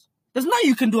flaws. There's nothing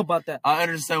you can do about that. I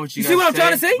understand what you You guys see what I'm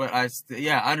trying to say? But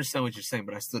I understand what you're saying,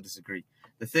 but I still disagree.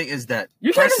 The thing is that...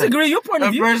 You can't disagree. Your point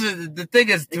of view. The thing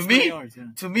is, Explain yours, yeah.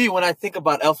 to me, when I think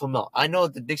about alpha male, I know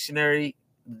the dictionary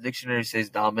says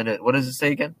dominant. What does it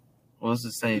say again? What does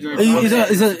it say?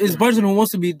 He's a person who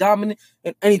wants to be dominant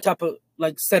in any type of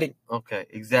like setting. Okay,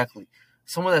 exactly.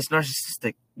 Someone that's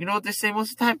narcissistic, you know what they say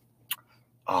most of the time?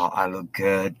 Oh, I look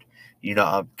good. You know,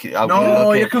 I'm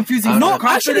No, you're confusing. No,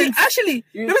 confidence. actually,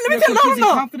 You're let me tell confusing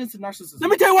no. confidence and narcissism. Let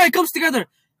me tell you why it comes together.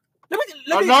 Let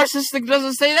A me. narcissistic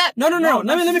doesn't say that. No. Let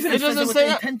me narcissist finish. It doesn't says it with say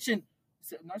that. intention.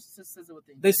 Narcissist says it with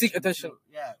the They seek intention. attention.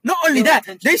 Yeah. Not only Feel that,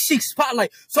 attention. they seek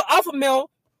spotlight. So alpha male.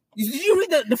 Did you read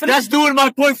the That's definition? doing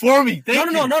my point for me.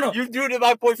 Thank No. you. You're doing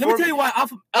my point Let for me tell you why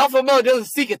Alpha male doesn't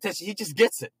seek attention. He just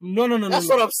gets it. No. That's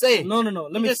what I'm saying. No.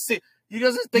 Let me. He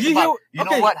doesn't think You about, hear- you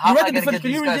okay, know what? How you am read I the going to get definition.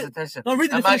 Can these you read guys' it? attention? No,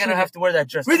 read the Am I definition going to have again. to wear that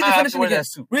dress? Read the Am I have to definition wear again. that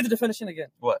suit? Read the definition again.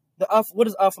 What? The alpha. What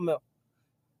is alpha male?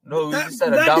 No, we That, just said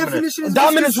a that dominant. definition is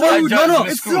Dominance misconstrued. word. No.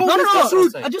 It's It's true. so No.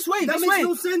 misconstrued. Just wait. That Just makes wait.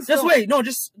 no sense. Just though. wait. No,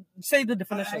 just say the I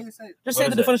definition. ain't say it. Just What say is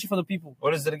the it? definition for the people.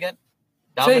 What is it again?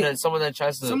 Say Dominant. Someone that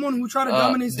tries to Someone who try to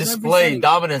dominate in every display setting.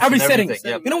 dominance Every in setting.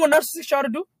 everything. Yep. You know what narcissists try to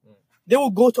do? They will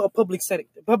go to a public setting,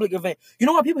 a public event. You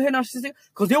know why people hate narcissistic?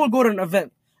 Because they will go to an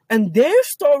event. And their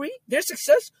story, their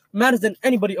success matters than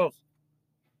anybody else.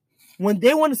 When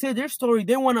they want to say their story,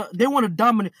 they want to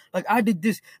dominate. Like, I did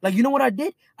this. Like, you know what I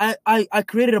did? I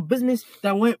created a business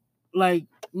that went like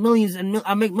millions and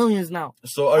I make millions now.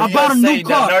 So are I you bought a guys new saying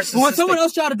car. that But when someone narcissistic?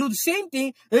 else try to do the same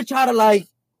thing, they try to like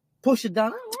push it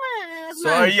down. So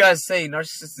are you guys saying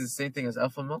narcissist is the same thing as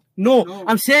alpha male? No,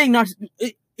 I'm saying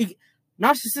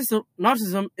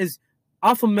narcissism is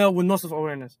alpha male with no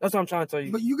self-awareness. That's what I'm trying to tell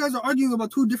you. But you guys are arguing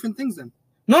about two different things then.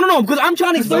 No, because I'm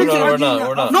trying to explain to you. we're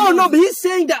not. No, but he's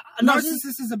saying that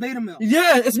Narcissist is a beta male.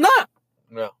 Yeah, it's not.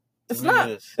 No. It's It not.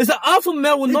 is. It's an alpha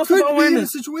male with no It could be in a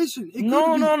self-awareness. situation. It could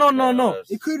No.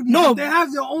 be. It could be. No. They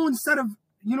have their own set of,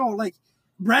 like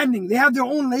branding. They have their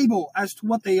own label as to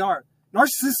what they are.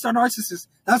 Narcissists are narcissists.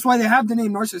 That's why they have the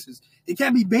name narcissist. It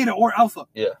can't be beta or alpha.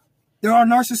 Yeah. There are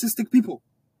narcissistic people.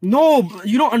 No,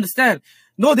 you don't understand.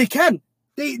 No, they can.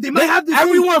 They might have the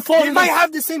everyone same, falls they in might the-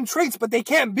 have the same traits, but they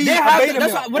can't be They a have. beta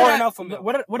That's male what or did an I- alpha male.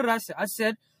 What did I say? I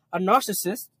said a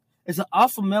narcissist is an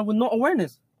alpha male with no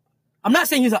awareness. I'm not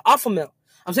saying he's an alpha male.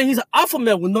 I'm saying he's an alpha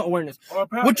male with no awareness.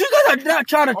 What you guys are not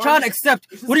trying to accept,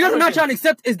 what you guys are not trying to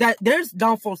accept is that there's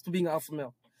downfalls to being an alpha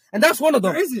male. And that's one of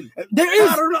them. There isn't. There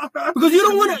is. I don't know. Because you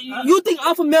don't want to, you think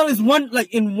alpha male is one,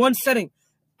 like in one setting.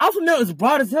 Alpha male is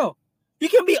broad as hell. You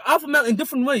can be alpha male in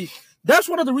different ways. That's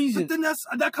one of the But reasons. then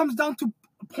that comes down to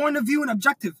point of view and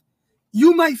objective.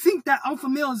 You might think that alpha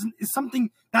male is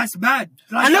something that's bad.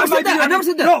 Like, I never might said that. be I never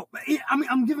said that. No, I mean,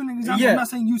 I'm giving an example. Yeah. I'm not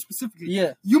saying you specifically.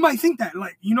 Yeah. You might think that,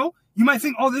 like, You might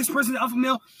think, oh, this person's alpha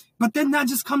male, but then that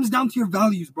just comes down to your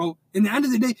values, bro. In the end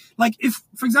of the day, like if,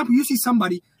 for example, you see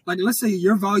somebody, like let's say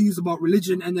your values about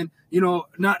religion and then,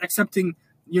 not accepting,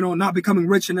 not becoming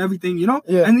rich and everything, Yeah.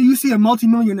 and then you see a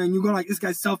multimillionaire and you go like, this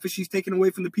guy's selfish, he's taking away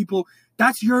from the people.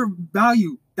 That's your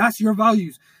value. That's your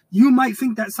values. You might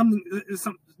think that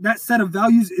that set of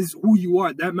values is who you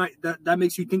are. That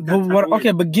makes you think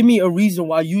that. But give me a reason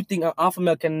why you think an alpha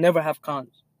male can never have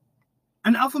cons.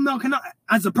 An alpha male cannot,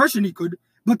 as a person he could,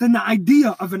 but then the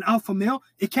idea of an alpha male,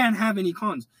 it can't have any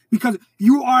cons because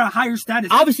you are a higher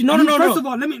status. Obviously, no. First of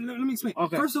all, let me explain.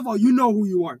 Okay. First of all, you know who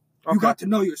you are. You got to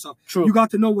know yourself. True. You got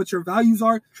to know what your values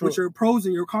are, True. what your pros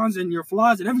and your cons and your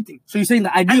flaws and everything. So you're saying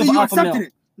the idea And of then you alpha male. accepted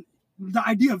it. The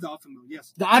idea of the alpha male,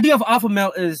 yes. The idea of alpha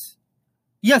male is,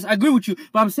 yes, I agree with you.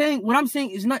 But what I'm saying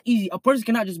is not easy. A person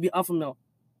cannot just be alpha male.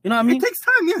 You know what I mean? It takes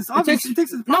time, yes. Obviously, it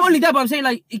takes its not only that, but I'm saying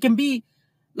like it can be,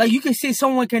 like you can say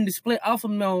someone can display alpha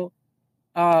male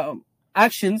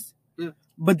actions,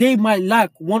 but they might lack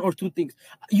one or two things.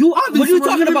 What you're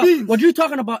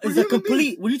talking about is a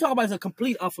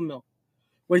complete alpha male.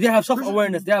 Where they have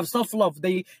self-awareness, they have self-love,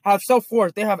 they have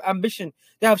self-worth, they have ambition,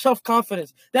 they have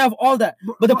self-confidence, they have all that.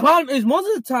 But the problem is most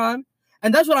of the time,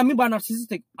 and that's what I mean by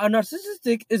narcissistic. A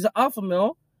narcissistic is an alpha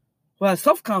male who has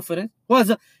self-confidence,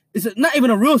 it's not even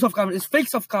a real self-confidence, it's fake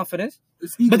self-confidence,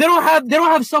 but they don't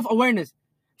have self-awareness.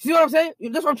 See what I'm saying?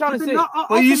 That's what I'm trying to say.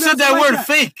 Well, you said that word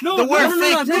fake. No, the word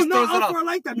fake. No, not alpha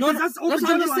like that. No, that's what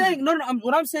I'm just saying.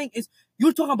 What I'm saying is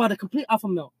you're talking about a complete alpha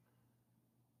male.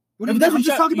 I'm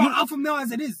just talking about alpha male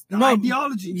as it is. The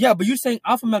ideology. Yeah, but you're saying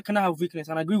alpha male cannot have weakness,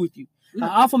 and I agree with you. Yeah.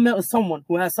 An alpha male is someone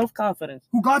who has self-confidence,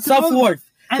 who got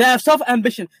self-worth, they have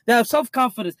self-ambition, they have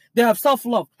self-confidence, they have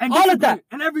self-love, and all of that,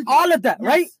 and everything. All of that, yes.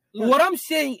 Right? Yes. What I'm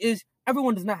saying is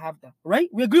everyone does not have that, right?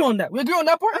 We agree on that. We agree on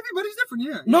that part? Everybody's different,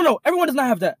 yeah. No, everyone does not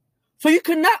have that. So you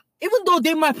cannot, even though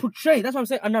they might portray, that's what I'm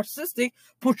saying, a narcissistic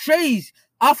portrays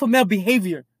alpha male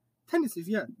behavior. Tendencies,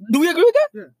 yeah. Do we agree with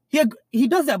that? Yeah. He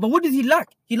does that, but what does he lack?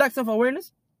 He lacks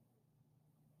self-awareness.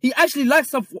 He actually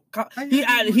lacks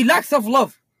he lacks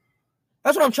self-love.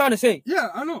 That's what I'm trying to say. Yeah,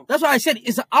 I know. That's why I said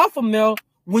it's an alpha male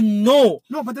with no.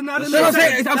 No, but then I'm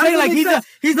saying like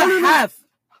he's a half.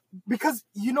 Because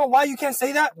you know why you can't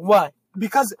say that? Why?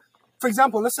 Because, for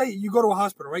example, let's say you go to a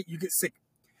hospital, right? You get sick.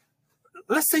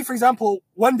 Let's say, for example,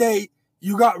 one day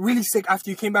you got really sick after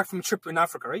you came back from a trip in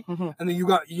Africa, right? Mm-hmm. And then you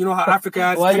know how Africa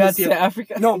has. Why you gotta say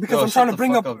Africa? No, because I'm trying to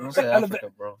bring up. Don't say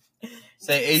Africa, bro.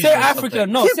 Say Asia. Say Africa.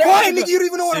 No, keep quiet, nigga. You don't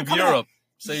even know what I'm talking about.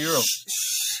 Say Europe.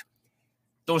 Shh.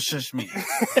 Don't shush me.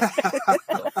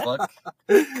 The fuck?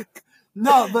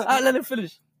 No, but let it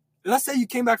finish. Let's say you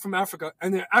came back from Africa,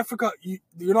 and in Africa, you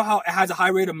know how it has a high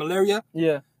rate of malaria?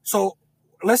 Yeah. So,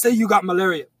 let's say you got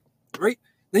malaria, right?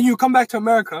 Then you come back to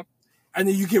America, and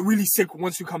then you get really sick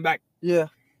once you come back. Yeah.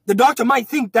 The doctor might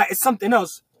think that it's something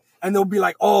else, and they'll be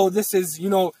like, oh, this is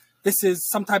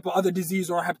some type of other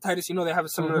disease or hepatitis. They have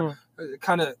similar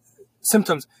kind of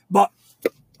symptoms. But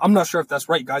I'm not sure if that's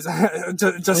right, guys.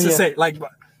 just to say, but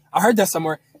I heard that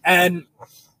somewhere, and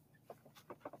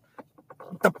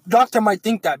the doctor might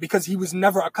think that because he was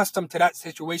never accustomed to that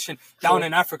situation down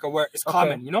in Africa where it's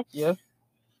common, Yeah.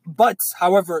 But,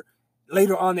 however,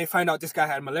 later on they find out this guy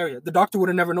had malaria. The doctor would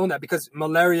have never known that because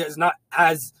malaria is not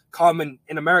as common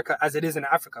in America as it is in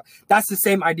Africa. That's the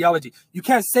same ideology. You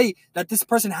can't say that this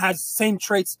person has same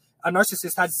traits, a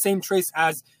narcissist has the same traits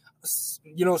as,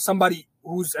 somebody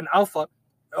who's an alpha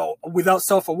without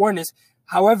self-awareness.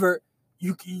 However,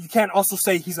 you can't also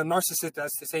say he's a narcissist at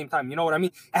the same time. You know what I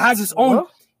mean? It has its own,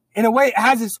 in a way, it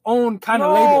has its own kind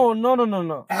of label.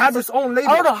 No. It has its own label.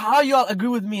 I don't know how y'all agree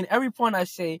with me in every point I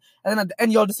say, and then at the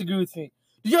end y'all disagree with me.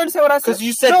 Did you understand what I said? Because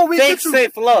you said fake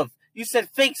self-love. You said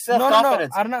fake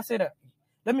self-confidence. No, I did not say that.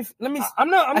 Let me.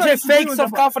 I said fake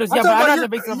self-confidence. Yeah, but I'm not saying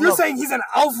fake self-love. You're saying he's an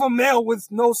alpha male with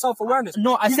no self-awareness.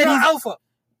 No, I said he's alpha.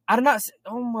 I did not say,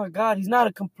 oh my God, he's not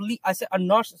a complete. I said a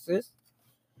narcissist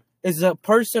is a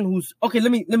person who's okay.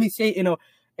 Let me say in a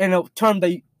term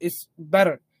that is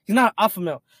better. He's not an alpha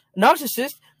male.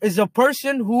 Narcissist is a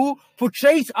person who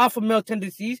portrays alpha male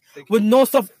tendencies with no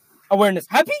self-awareness.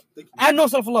 Happy and no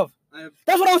self-love.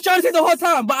 That's what I was trying to say the whole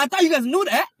time, but I thought you guys knew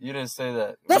that. You didn't say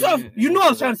that. That's what you knew I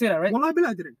was trying to say that, right? Well, I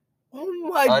didn't. Oh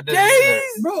my days,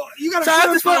 bro! You gotta. So I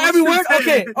have to spell every word.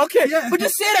 Okay. Yeah. But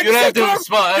just say that. You don't have to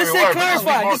spell every word.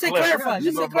 Just say clarify.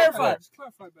 Just say clarify.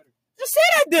 Just say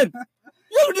that then.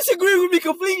 You disagree with me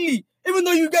completely, even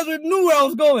though you guys knew where I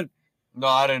was going. No,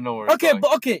 I didn't know where. Okay,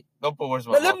 but okay. Don't put words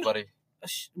in my mouth, buddy.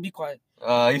 Shh, be quiet.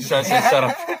 He's trying to say shut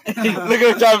up. Look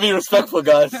at him trying to be respectful,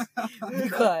 guys. Be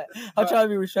quiet. I'm trying to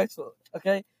be respectful.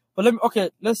 Okay, but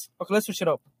let's switch it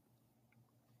up.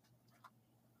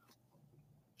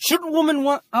 Should women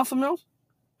want alpha males?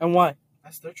 And why?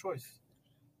 That's their choice.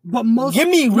 But most Give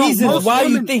me reasons most why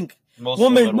women, you think. Most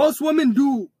most women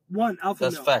do want alpha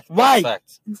That's male. fact. Why?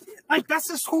 That's fact. Like that's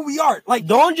just who we are. Like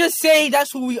Don't just say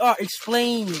that's who we are.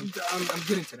 Explain. I'm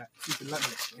getting to that. You can let me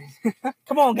explain.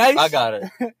 Come on, guys. I got it.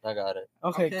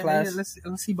 Okay, Yeah, class. let's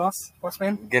see, boss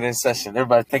man. Get in session.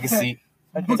 Everybody take a seat.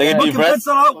 Take a Book deep and breath.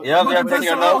 pencil out. Yeah, Book yeah, and take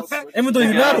your pencil notes. out. Even though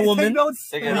you're Take not a it out. woman, Take notes.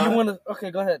 Take it but out. you wanna. Okay,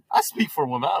 go ahead. I speak for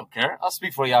women. I don't care. I'll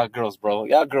speak for y'all girls, bro.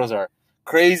 Y'all girls are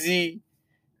crazy.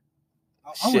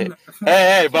 Shit.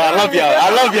 Hey, but I love y'all.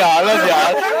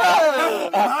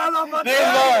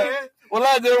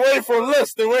 Well, they're waiting for a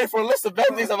list. They're waiting for a list of bad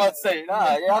things I'm about to say.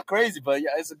 Nah, y'all crazy, but yeah,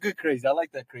 it's a good crazy. I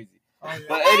like that crazy.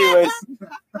 But anyways,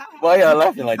 why y'all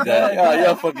laughing like that?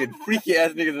 Y'all fucking freaky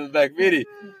ass niggas in the back. Really.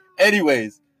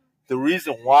 Anyways, the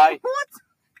reason why.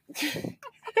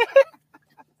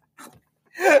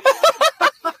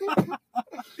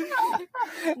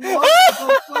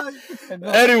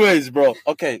 Anyways, bro.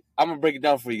 Okay, I'm gonna break it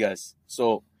down for you guys.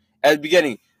 So, at the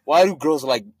beginning, why do girls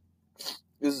like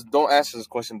this? Don't answer this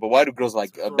question, but why do girls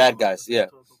like bad guys? Yeah.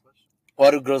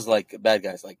 Why do girls like bad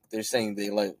guys? Like they're saying they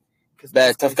like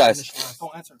bad tough guys.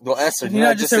 Don't answer. Don't answer. You're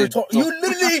not just say you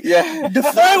literally yeah.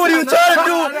 define what you were trying to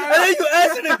do, and then you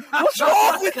answered it. What's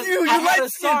wrong with you? I You had like a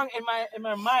song in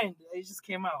my mind. It just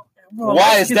came out.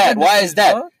 Why is that? Why is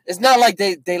that? It's not like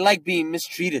they like being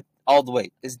mistreated all the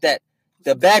way. It's that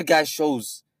the bad guy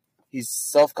shows he's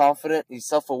self-confident, he's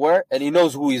self-aware, and he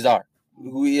knows who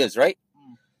he is, right?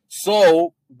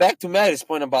 So back to Maddie's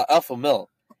point about alpha male,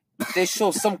 they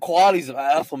show some qualities of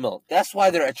alpha male. That's why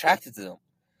they're attracted to them,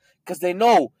 because they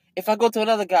know if they go to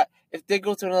another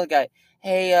guy,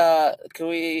 hey, can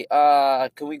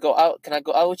we go out? Can I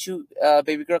go out with you,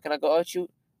 baby girl? Can I go out with you?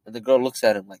 And the girl looks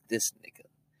at him like this nigga.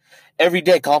 Every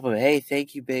day compliment. Hey,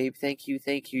 thank you, babe. Thank you.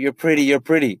 You're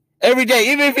pretty. Every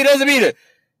day, even if he doesn't mean it.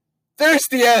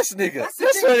 Thirsty ass nigga. That's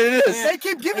what it is. They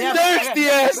keep giving you Thirsty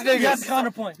ass He has niggas. a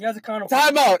counterpoint.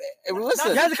 Time out. Hey,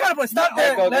 listen. He has a counterpoint. Stop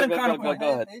there. Let him counterpoint.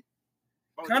 Go ahead.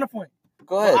 Counterpoint.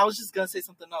 Go ahead. I was just gonna say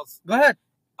something else. Go ahead.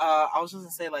 I was just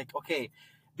gonna say like, okay,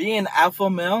 being an alpha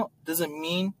male doesn't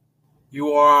mean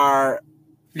you are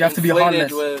You have to be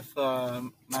inflated heartless.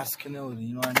 with masculinity.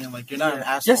 You know what I mean? Like you're not an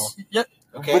asshole. Yes.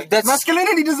 Okay. But that's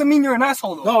masculinity doesn't mean you're an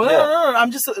asshole though. No.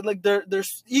 I'm just like their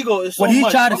ego is so What he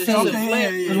much. tried to It's say. just Okay,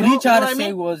 inflated. yeah. What he tried to what I say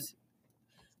mean? was,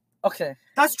 okay.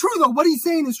 That's true though. What he's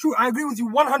saying is true. I agree with you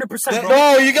 100%. Bro.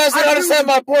 no, you guys didn't I understand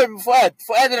my point. Fuad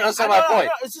didn't understand my point.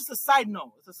 No, it's just a side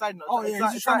note. It's a side note. Oh It's yeah, not-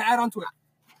 he's just it's trying not- to add on to it.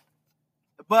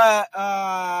 But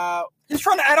He's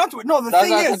trying to add on to it. No, the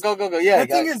thing is, Go. Yeah. the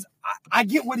thing is, I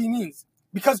get what he means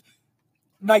because,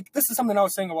 like, this is something I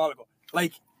was saying a while ago.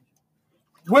 Like,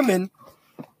 women,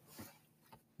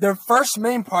 their first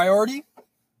main priority,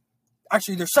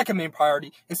 actually their second main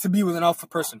priority, is to be with an alpha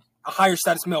person, a higher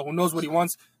status male who knows what he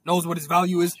wants, knows what his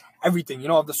value is, everything,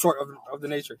 of the sort of the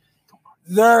nature.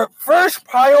 Their first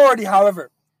priority,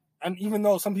 however, and even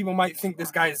though some people might think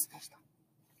this guy is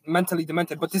mentally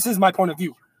demented, but this is my point of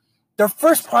view. Their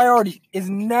first priority is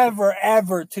never,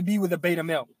 ever to be with a beta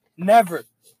male. Never.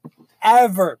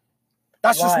 Ever.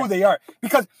 That's just Why? who they are.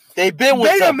 Because They've been with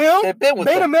beta them. male, They've been with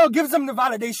beta them. male gives them the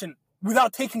validation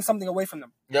without taking something away from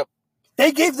them. Yep.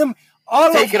 They gave them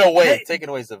all Take of it away. they- Take it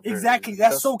away. Is a very- Exactly.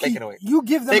 That's just so key. Take it away. You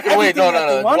give them Take it away. everything No.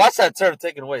 that they want. Watch that term.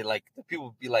 Take it away. Like the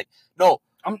people be like, no.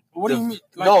 What do you mean?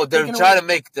 Like, No, they're taking trying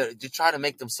away- they're trying to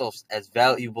make themselves as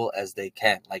valuable as they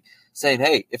can. Like saying,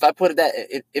 hey, if I put in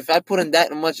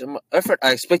that much effort,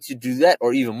 I expect you to do that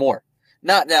or even more.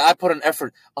 Not that I put in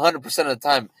effort 100% of the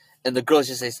time, and the girl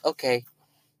just says, okay,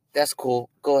 that's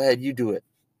cool. Go ahead, you do it.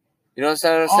 You know what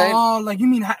I'm saying? Oh, like you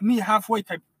mean meet halfway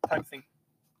type thing?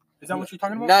 Is that what you're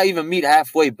talking about? Not even meet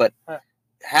halfway, but Huh.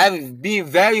 being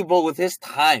valuable with his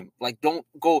time. Like, don't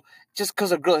go just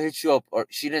because a girl hits you up or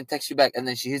she didn't text you back and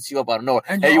then she hits you up out of nowhere.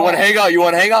 And Hey, you're you want to all- hang out? You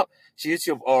want to hang out? She hits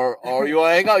you up, or you want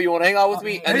to hang out? You want to hang out with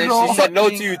me? And Hey, then girl. she said no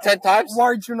to you 10 times. Why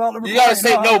aren't you not? You gotta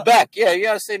say no back. Yeah, you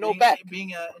gotta say no back.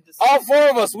 Being All four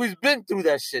of us, we've been through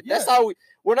that shit. That's Yeah. how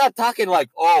we're not talking like,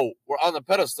 oh, we're on the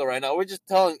pedestal right now. We're just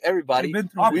telling everybody. We've been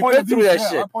through, We've been through that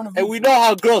shit. And And we know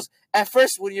how girls, at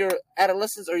first, when you're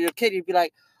adolescents or you're a kid, you'd be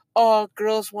like, oh,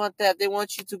 girls want that. They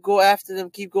want you to go after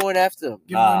them. Keep going after them.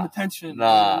 give them attention.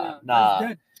 Nah. That's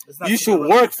dead. You should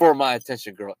work for my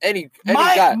attention, girl. Any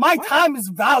guy. My time is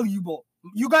valuable.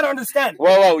 You gotta understand.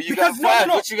 Whoa, you Because got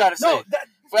what you gotta say? No,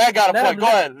 I got a Let point. him- Go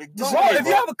ahead. No, Disagree, if you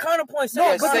bro. have a counterpoint, say No,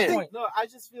 a but the thing- counterpoint. No, I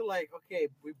just feel like, okay,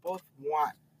 we both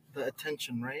want the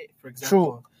attention, right? For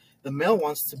example, the male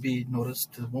wants to be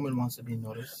noticed, the woman wants to be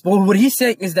noticed. But what he's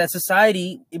saying is that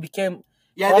society, it became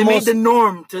Yeah, they made almost the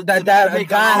norm to that to a make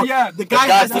guy- a- yeah, the guy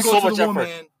guy has put to so go to much the effort.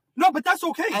 woman. No, but that's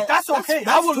okay. That's okay. I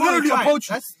that's will totally literally fine. approach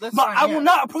you. That's But fine, I will yeah.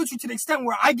 not approach you to the extent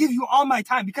where I give you all my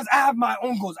time because I have my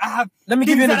own goals. I have. Let me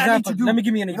give you an things that I need example. to do. Let me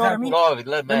give you an You know what I example. mean?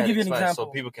 No, let me man give you an explain example.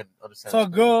 so people can understand. So a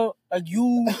girl,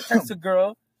 you text a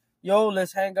girl, yo,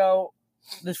 let's hang out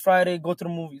this Friday, go to the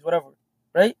movies, whatever,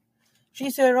 right? She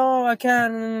said, oh, I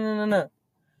can't, no.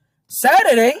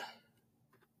 Saturday,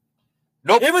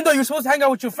 Nope. even though you're supposed to hang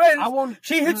out with your friends, I won't.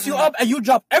 she hits you up and you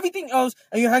drop everything else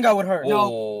and you hang out with her.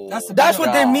 No, that's the That's big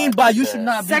what they mean by you should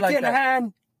not be like second that.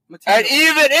 hand material. And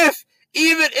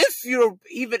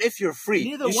even if you're free,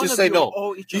 Neither you one should of say you no.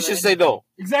 owe each You other should say anything. no.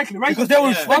 Exactly, right? Because they will Yeah.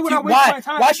 respect Why would you. I waste my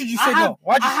time? Why should you say no?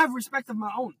 I have respect of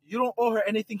my own. You don't owe her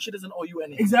anything. She doesn't owe you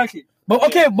anything. Exactly. But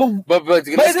okay, but But isn't let's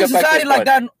get back to society the like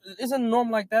point. that? Isn't norm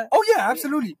like that? Oh yeah,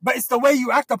 absolutely. But it's the way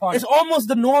you act upon It's it. almost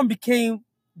the norm became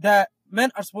that men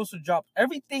are supposed to drop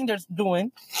everything they're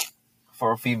doing.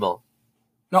 For a female.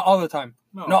 Not all the time.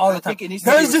 No, Not all I the time. think it needs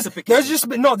to be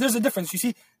reciprocated. There's a difference. You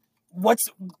see,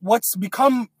 what's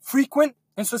become frequent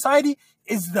in society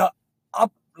is the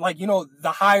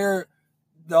higher,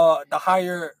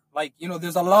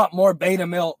 there's a lot more beta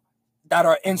male that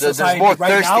are in There's society more right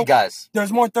thirsty now. guys.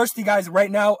 There's more thirsty guys right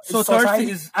now So in society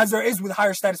thirsty is- as there is with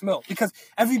higher status male because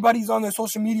everybody's on their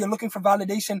social media looking for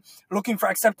validation, looking for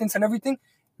acceptance and everything.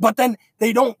 But then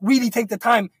they don't really take the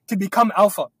time to become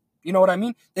alpha. You know what I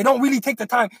mean? They don't really take the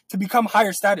time to become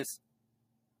higher status.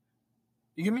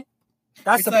 You get me?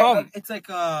 That's It's the like, problem. It's like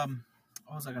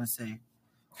what was I gonna say?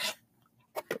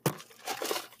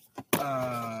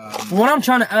 What I'm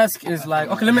trying to ask is like,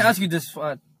 okay, let me ask you this,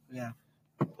 Fuad. Yeah.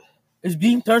 Is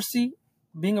being thirsty,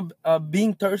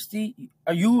 being thirsty,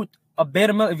 are you a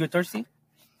beta male if you're thirsty?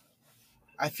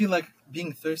 I feel like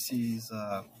being thirsty is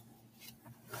a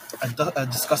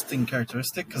disgusting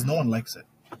characteristic because no one likes it.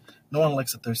 No one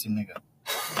likes a thirsty nigga.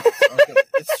 Okay,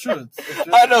 it's true. It's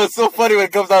really, I know, it's so funny when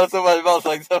it comes out of somebody's mouth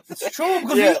like that. It's true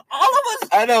because Yeah. all of us.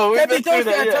 I know, we've Can't be been through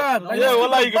thirsty that. at Yeah, times. Like, yeah let's well,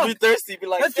 keep like it you can be buck. thirsty, be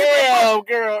like, Let's keep it damn,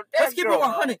 girl, Let's that keep it girl,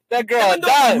 100. that girl Even though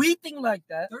done. we think like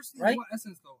that, Thirsty right? in what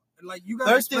essence though? Like you guys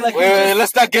Thirsty, like- Wait,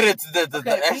 let's not get into the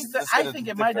okay, X. Let's I get think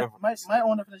into it the my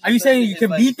own definition. Are you of saying thirsty you is can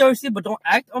like- be thirsty but don't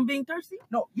act on being thirsty?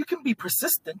 No, you can be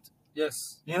persistent.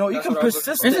 Yes. You know, you That's can what I was looking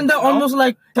persistent. for. Isn't that you know? almost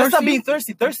like That's thirsty? not being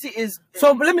thirsty. Thirsty is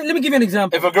So but let me give you an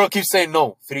example. If a girl keeps saying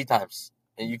no 3 times,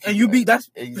 and you keep, And you be that's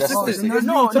that's persistent. thirsty.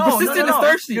 no, So no, persistent no, is no.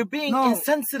 thirsty. You're being No.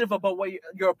 insensitive about what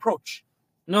your approach.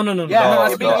 No. Yeah, I'm not no,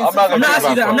 asking no, you I'm not that. I'm gonna not do asking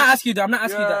you that, that. I'm bro. not asking you that. I'm not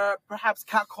asking you that. You're perhaps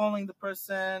catcalling the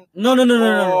person. No.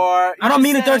 Or I don't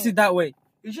mean it thirsty that way.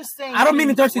 You're just saying. I don't mean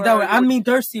it things thirsty that way. where I you're- mean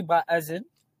thirsty by as in.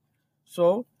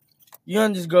 So, you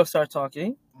and this girl start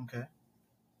talking. Okay.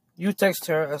 You text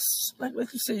her, like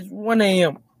let's just say it's 1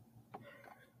 a.m.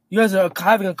 You guys are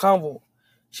having a convo.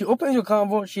 She opens your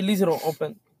convo, she leaves it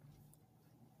open.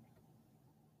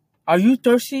 Are you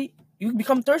thirsty? You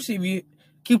become thirsty if you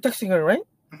keep texting her, right?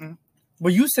 Mhm.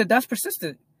 But you said that's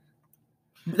persistent.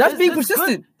 That's being There's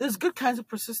persistent. There's good kinds of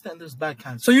persistent and there's bad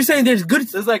kinds. So you're saying there's good.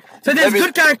 There's like So there's Let me-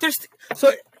 good characteristics.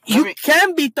 So you me-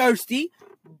 can be thirsty,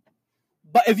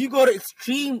 but if you go to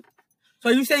extreme, so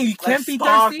you're saying you can't be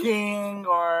thirsty. stalking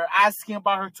or asking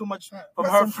about her too much from That's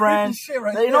her some freaky friends. shit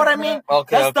right You know what I there, mean?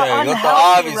 Okay, That's the okay.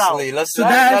 unhealthy Obviously, route. let's So not,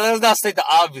 that's- let's not state the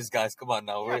obvious, guys. Come on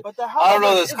now. Yeah, We're- but the I don't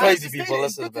know. There's it's- crazy It's people. stated,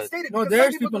 Listen, it's but stated No, because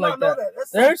there's some people do like not know that. That's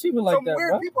There's people like some that,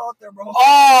 weird bro. people out there, bro.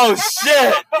 oh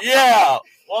shit! Yeah.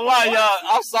 Well, yeah.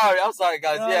 I'm sorry,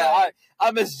 guys. Yeah,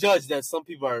 I misjudged that some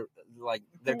people are like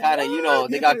they're kind of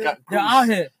they got They're out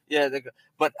here. Yeah,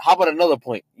 but how about another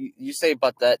point? You say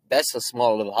about that? That's a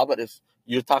small level. How about if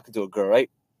you're talking to a girl, right?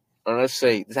 And let's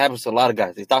say this happens to a lot of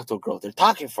guys. They talk to a girl. They're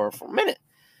talking for her for a minute,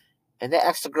 and they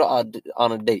ask the girl out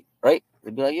on a date, right?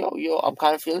 They'd be like, "Yo, I'm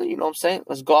kind of feeling. You know what I'm saying?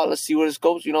 Let's go out. Let's see where this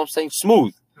goes. You know what I'm saying?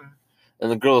 Smooth."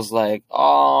 And the girl's like,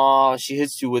 "Oh," she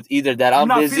hits you with either that I'm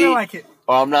not busy, feeling like it.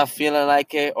 or I'm not feeling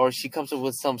like it, or she comes up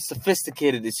with some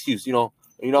sophisticated excuse. You know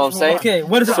what I'm saying? Okay,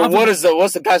 what is the So opposite?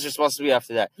 what's the guy's responsibility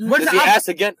after that? What's Does the he op- ask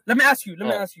again? Let me ask you.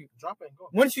 Drop it and go.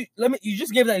 Once you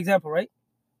just gave that example, right?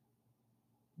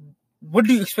 What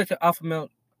do you expect an alpha male?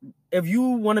 If you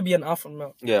want to be an alpha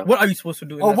male, Yeah. what are you supposed to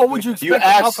do? in Or that what would you situation? expect? You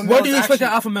an asked- alpha What male's do you expect an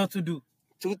action? alpha male to do?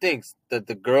 Two things. That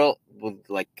the girl would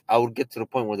like. I would get to the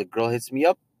point where the girl hits me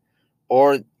up,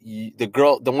 or the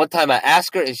girl. The one time I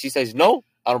ask her and she says no,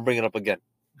 I don't bring it up again.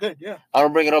 Good, yeah. I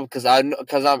don't bring it up because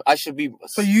I should be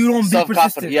So you don't be self-confident.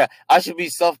 persistent. Yeah, I should be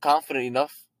self-confident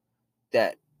enough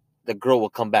that the girl will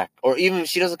come back. Or even if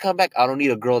she doesn't come back, I don't need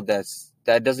a girl that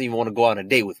doesn't even want to go on a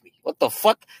date with me. What the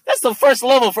fuck? That's the first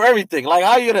level for everything. Like,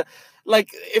 how you gonna, like,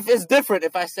 if it's different,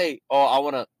 if I say, oh, I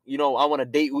want to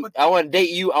date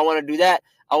you, I want to do that,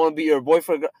 I want to be your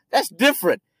boyfriend, girl, that's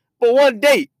different. But one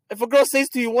date, if a girl says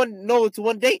to you no to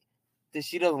one date,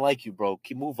 she doesn't like you, bro.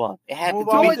 Keep move on. It happened Move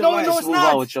to on me. with no, life. no, Just it's move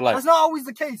not. on with your life. That's not always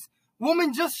the case.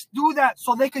 Women just do that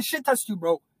so they can shit test you,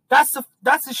 bro. That's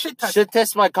a shit test. Shit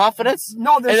test my confidence.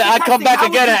 No, they're And shit I come testing back how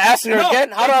again would and ask her no,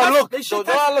 again. How do I look? They Do shit I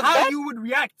test look how bad? you would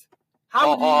react. How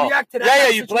would you react to that? Yeah, kind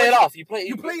of you play it situation? off. You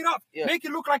You play it off. Yeah. Make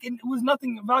it look like it was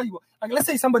nothing valuable. Like, let's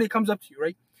say somebody comes up to you,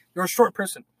 right? You're a short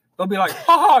person. They'll be like,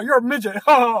 haha, you're a midget.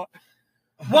 Ha.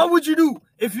 What would you do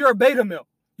if you're a beta male?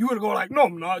 You would go like, no,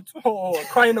 I'm not. Oh,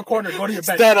 cry in the corner, go to your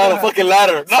bed. Stand on a fucking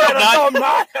ladder. No, I'm not. No, I'm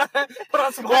not. Put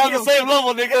on some We're high on the heels. same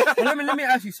level, nigga. But let me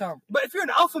ask you something. But if you're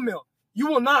an alpha male, you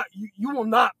will not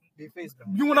Be faced by.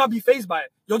 you will not be phased by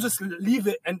it. You'll just leave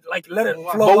it and like let it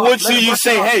flow. But off, what let should it you brush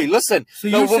say? off. Hey, listen. So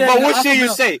No, you're but saying what alpha should you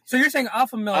male- say? So you're saying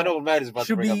alpha male? I know what Matt is about to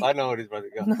should bring be- up. I know what he's about to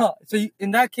go. No. So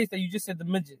in that case, that you just said the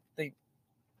midget thing.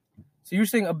 So you're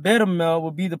saying a beta male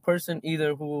will be the person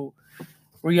either who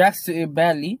reacts to it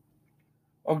badly,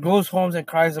 or goes home and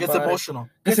cries Gets about emotional.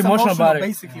 it. Gets emotional about it.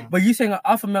 basically. But you saying an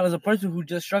alpha male is a person who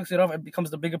just shrugs it off and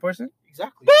becomes the bigger person?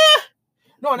 Exactly.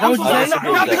 No, That was alpha just- male-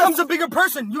 You're not becomes a bigger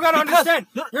person. You gotta Because- understand.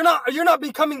 You're not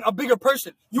becoming a bigger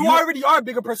person. You already are a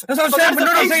bigger person. That's what I'm So saying. that But no,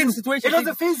 doesn't I'm saying the phase you. situation. It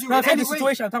doesn't phase you. No, I'm in saying any the way.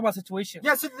 situation. I'm talking about situation.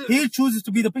 Yes, He chooses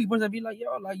to be the big person and be like,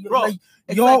 yo, like, Bro, like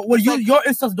it's your, like- well, it's you, like- your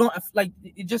instincts don't like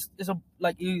it. Just is a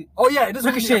like it, oh yeah, it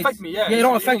doesn't really ricochets. affect me. Yeah, Yeah, it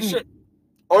don't ain't affect me. shit.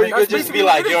 Or you That's could just be basically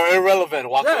like, what it you're irrelevant.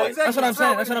 Walk Yeah, away. exactly. That's what I'm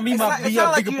saying. That's what I mean It's by not, be it's a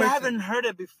not like bigger you person. haven't heard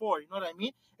it before. You know what I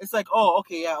mean? It's like, oh,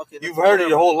 okay, yeah, okay. You've heard it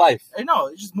your whole life. I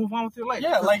know. Just move on with your life.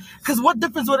 Yeah, like Because what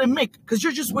difference would it make? Because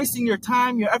you're just wasting your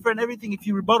time, your effort, and everything if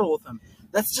you rebuttal with them.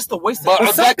 That's just a waste But of some time.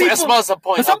 exactly, people- that's not the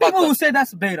point. But some How about people that? will say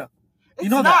that's beta. It's You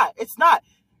know not. It's not.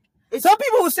 It's Some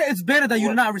people will say it's better that you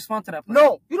do not respond to that. person.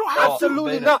 no, You don't have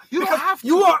absolutely to. not. You don't Because have to.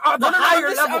 You are at the No, higher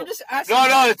I'm level. just asking. No,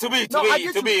 no, to me, No, I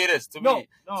get to you. me, it is. To No, me,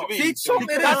 no. to me. See, to so me.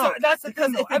 many- That's the Because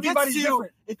thing. if Though. it gets Everybody's to you,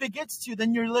 different. if it gets to you,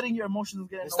 then you're letting your emotions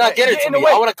get in It's the not way. getting Get to in the me.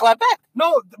 way. I want to clap back.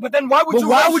 No, but then why would But you?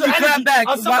 why waste would you your clap energy back?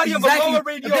 on somebody of a Exactly. lower If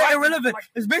radio? they're irrelevant.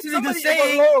 It's basically the Somebody of a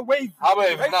saying. lower wave. How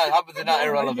about if right? not? How about they're not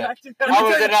irrelevant? Radioactive. How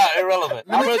about they're not irrelevant?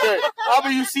 How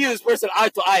about you see this person eye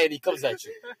to eye and he comes at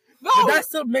you? But that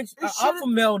still makes an shouldn't- alpha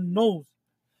male knows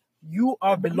you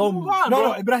are below Move me. on, No,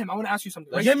 bro. no, Ibrahim, I want to ask you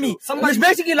something. Get me? Somebody- It's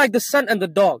basically like the son and the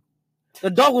dog. The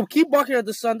dog will keep barking at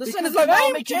the son. The son is like, that'll I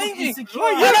ain't make you look changing. insecure.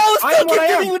 You know, I still am what keep I am.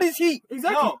 giving you this heat.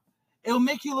 Exactly. No, it'll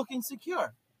make you look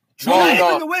insecure. No, Anything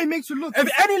no. the way it makes you look. If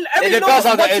every It little depends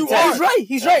on the what you intent. are, he's right.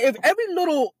 He's right. If every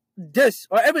little diss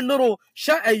or every little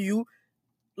shot at you,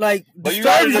 like But you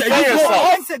disturbs gotta you, defend and you go yourself.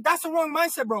 off. mindset. That's the wrong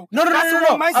mindset, bro. No, That's the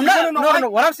wrong mindset. I'm not, No. no.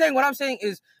 What I'm saying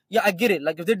is, yeah, I get it.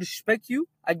 Like if they disrespect you,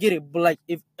 I get it. But like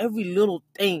if every little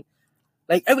thing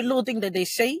that they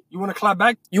say, You want to clap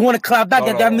back? you want to clap back,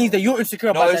 No, that no. means that you're insecure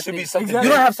No, about it that should be thing. something. Exactly.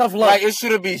 You don't have self-love. Like it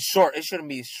shouldn't be short. It shouldn't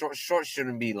be short. Short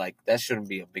shouldn't be like that. Shouldn't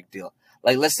be a big deal.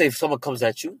 Like let's say if someone comes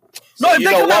at you. No, say, if you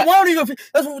they know come at what? one of your,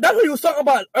 that's what you was talking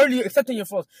about earlier, accepting your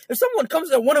flaws. If someone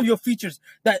comes at one of your features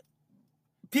that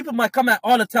people might come at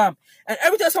all the time, and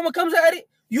every time someone comes at it,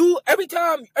 every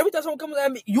time someone comes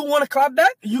at me, you want to clap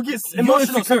back. You get You're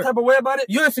emotional insecure. some type of way about it.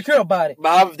 You're insecure about it.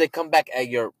 But how if they come back at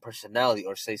your personality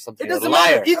or say something? It You're a doesn't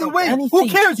liar. matter. Either way, Anything. who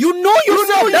cares? You know You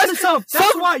yourself. know That's yourself.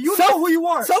 That's why you know who you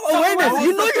are. self-awareness.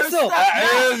 You know yourself.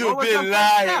 أعوذ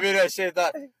بالله من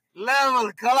الشيطان. لا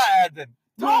الكلا Aden.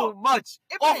 Too much.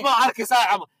 Off my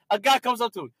arcasai. A guy comes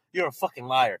up to you. You're a fucking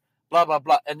liar. Blah blah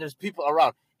blah. And there's people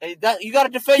around. And that you gotta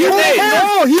defend your name.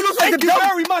 No, he looks like a Thank you dumb.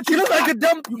 very much. He looks like a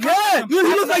dumb. Yeah, he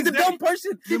looks like the That's dumb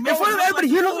person You in know front of what? everybody.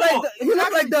 He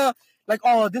looks like the. Like,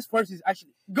 oh, this person is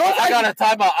actually. Girls, I got a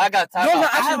timeout. I got a Girls timeout. are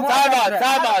actually more attracted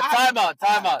to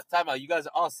that. Timeout. You guys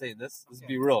are all saying this. Let's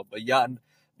be real. But yeah,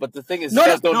 but the thing is, No, you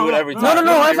guys don't no, do it no, every no, time.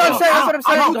 No, Let's that's be what I'm real. saying. That's what I'm I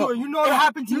saying. don't do though. it. You know It that.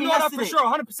 happened to You me know that for yesterday. sure,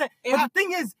 100%. But the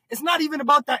thing is, it's not even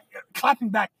about that clapping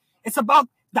back. It's about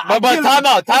the But idealism.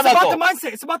 timeout. It's about Though. the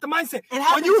mindset. It's about the mindset. It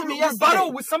happened When you to me yesterday.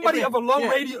 rebuttal with somebody Here, of a low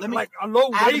here, radio, let me- like a low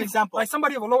I have an wave, example. like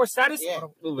somebody of a lower status, Yeah.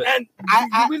 and I-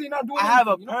 you're really not doing I have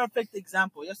a anything, you know? perfect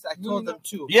example. Yes, I told them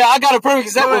too. Yeah, I got a perfect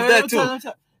example of Wait, that let me too. tell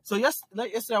you. So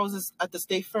yesterday I was at the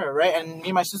state fair, right? And me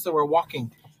and my sister were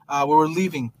walking. We were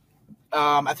leaving.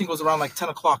 I think it was around like 10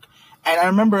 o'clock. And I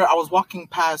remember I was walking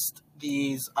past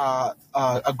these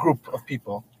a group of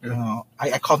people. You know,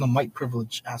 I call them white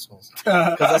privilege assholes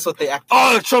because that's what they act.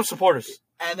 Oh, the Trump supporters.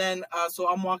 And then so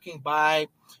I'm walking by,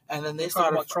 and then they Talk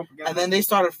started about Trump again. and then they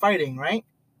started fighting, right?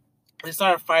 They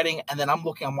started fighting, and then I'm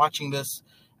watching this,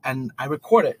 and I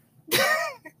record it.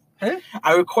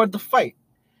 I record the fight.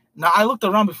 Now I looked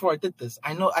around before I did this.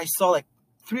 I saw like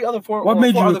four What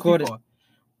made you other record it? people.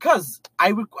 Because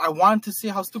I wanted to see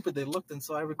how stupid they looked, and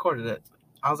so I recorded it.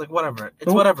 I was like, whatever, it's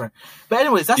But- whatever. But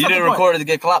anyways, that's You not didn't the point. record it to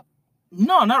get clapped.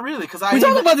 No, not really, because I We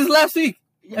talked about this last week.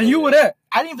 And you were there.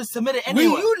 I didn't even submit it We,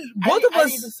 anywhere. both of I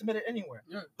didn't even us. submit it anywhere.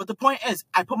 Yeah. But the point is,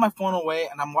 I put my phone away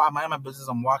and I'm minding my business.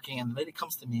 I'm walking, and the lady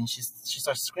comes to me and she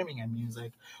starts screaming at me. She's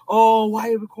like, "Oh, why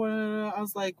are you recording?" I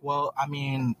was like, "Well, I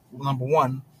mean, number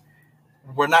one,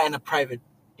 we're not in a private,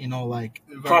 like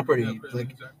property.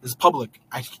 Like it's public.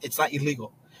 It's not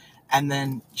illegal." And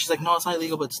then she's like, "No, it's not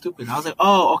illegal, but it's stupid." I was like,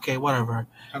 "Oh, okay, whatever."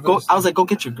 I was like, "Go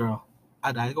get your girl."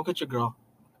 I died. Go get your girl.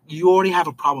 You already have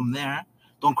a problem there.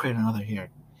 Don't create another here.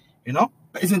 You know?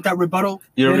 Isn't that rebuttal?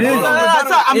 You're It is.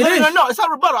 rebuttal. No, it's not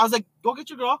rebuttal. I was like, go get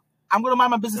your girl. I'm gonna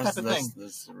mind my business type of thing.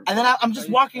 And then I'm just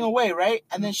walking away, right?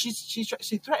 And then she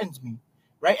threatens me,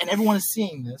 right? And everyone is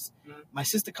seeing this. My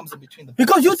sister comes in between the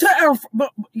Because you threatened her,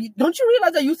 but don't you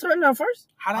realize that you threatened her first?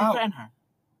 How did I threaten her?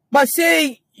 By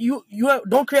saying you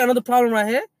don't create another problem right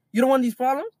here. You don't want these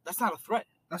problems. That's not a threat.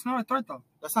 That's not a threat, though.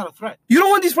 That's not a threat. You don't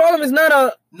want these problems. It's not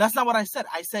a. That's not what I said.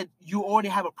 I said you already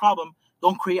have a problem.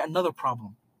 Don't create another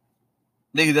problem.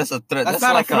 Nigga, that's a threat. That's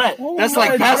not like a threat. That's Oh like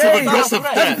my passive days. aggressive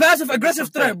That's threat. That's a passive aggressive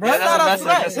threat, bro. Yeah, That's not a passive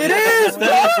threat. aggressive It threat. is,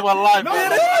 That's bro. one line, No, bro.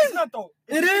 it it's is. not, though.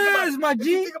 It is, my If you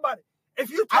G. think about it. If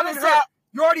you I tell didn't her, say-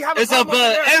 you already have a It's problem about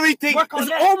over there. everything. Work on It's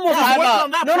that. almost Yeah, as work well.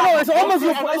 on that No, problem. it's almost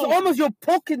Don't create another one. you're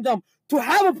poking them to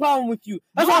have a problem with you.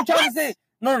 That's what I'm trying to say.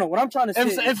 No. What I'm trying to say.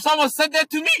 If someone said that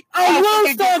to me, I will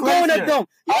fucking start get going crazier. at them.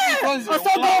 Yeah, I'll be I'll crazier.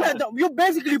 start going at them. You're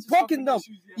basically poking them.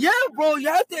 Yeah, bro. You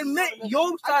have to admit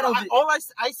your side of it. All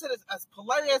I said is as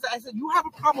politely as I said, you have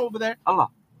a problem over there.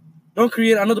 Don't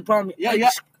create another problem. Yeah.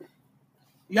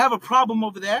 You have a problem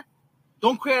over there.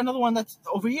 Don't create another one that's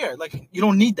over here. Like, you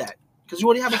don't need that. Because you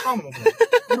already have a problem over there.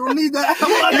 You don't need that. You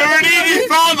already need these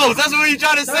problems. That's what you're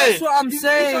trying to say. That's what I'm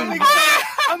saying.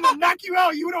 I'm gonna knock you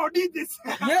out. You don't need this.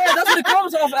 Yeah, that's what it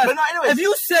comes off as. But no, anyways.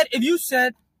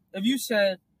 If you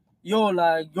said, yo,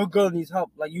 like your girl needs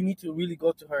help, like you need to really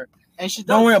go to her. And she does.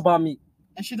 Don't worry about me.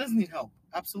 And she does need help.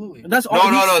 Absolutely. That's all.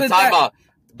 No, you said time that. out.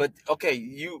 But okay,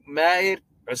 you, Mahir,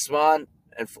 Usman,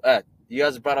 and Fuad, you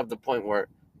guys brought up the point where,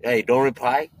 hey, don't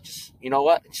reply. Just, you know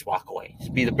what? Just walk away.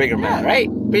 Just be the bigger man, right?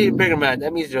 Be the bigger man.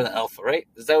 That means you're the alpha, right?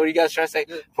 Is that what you guys trying to say?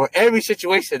 For every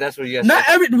situation, that's what you guys Not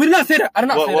say. every. We did not say that. I did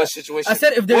not say What that. situation? I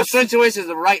said if what they're situation is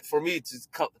it right for me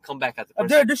to come back at the if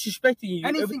person? they're disrespecting you,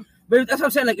 Anything. but that's what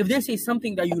I'm saying. Like if they say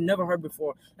something that you never heard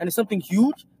before, and it's something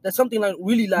huge, that's something like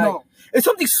really like No. it's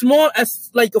something small as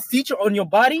like a feature on your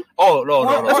body. Oh, no.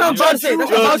 That's what I'm trying to say. That's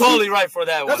what You're I'm totally right for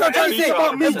that That's one. what I'm trying to say.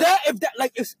 Yeah, If that,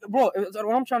 like, it's, bro,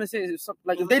 what I'm trying to say is,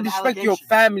 like, if they An disrespect your allegation.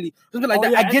 family, something like Oh,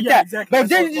 that, yeah, I get yeah, that. exactly. But if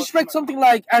That's they what- disrespect something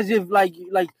like, as if, like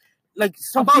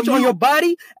some About feature on you. your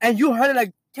body, and you heard it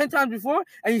like 10 times before,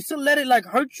 and you still let it like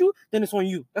hurt you, then it's on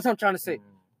you. That's what I'm trying to say.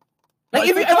 Like,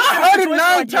 if I heard it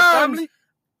 9 times,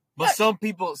 But some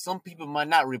people might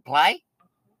not reply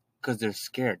because they're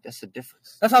scared. That's the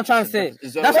difference. that's what I'm trying to say.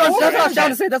 Is That's that- what I'm trying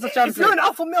to say. That's what I'm trying to If you're say. an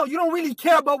alpha male, you don't really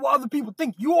care about what other people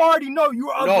think. You already know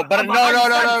you're. No, but no.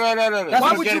 That's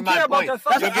You're what getting you my care about point. that You're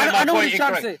subject. getting I my know what point you're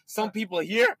trying to incorrect. say. Some people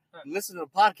here listen to the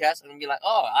podcast and be like,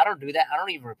 "Oh, I don't do that. I don't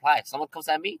even reply. If someone comes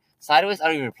at me sideways, I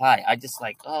don't even reply. I just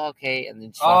like, oh, okay, and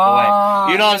then just walk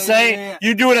away. You know what I'm saying?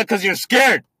 You do it because you're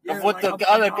scared Yeah, of what like, the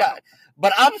other I'm- guy.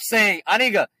 But I'm saying,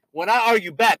 Aniga, when I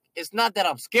argue back, it's not that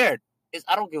I'm scared. It's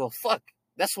I don't give a fuck.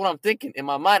 That's what I'm thinking. In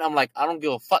my mind, I'm like, I don't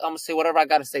give a fuck. I'm going to say whatever I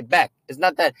got to say back. It's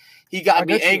not that he got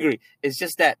me get you. angry. It's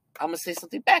just that I'm going to say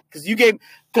something back. Because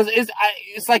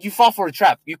it's like you fall for a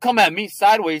trap. You come at me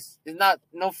sideways. It's not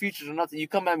no features or nothing. You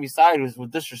come at me sideways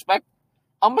with disrespect.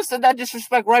 I'm going to send that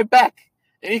disrespect right back.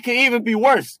 And it can even be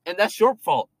worse. And that's your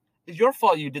fault. It's your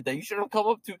fault you did that. You shouldn't have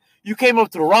you came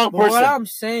up to the wrong But what person. I'm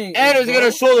saying And is, it's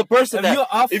going to show the person if that you're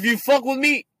off, if you fuck with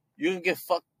me, you're going to get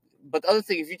fucked. But the other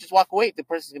thing, if you just walk away, the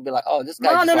person's going to be like, oh, this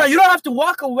guy. no, you don't have to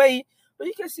walk away. But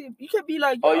you can be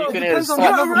like, Oh, yo, you it can hear depends the on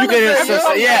slap. your You can hear relative, the yo.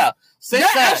 slap. Yeah. Say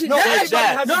That that. actually- No, that say actually-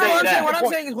 that. No, Say what I'm that.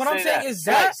 saying, what I'm saying is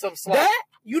that, Some slap. that,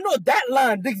 you know, that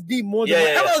line digs deep more than Yeah,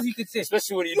 whatever yeah. else you could say.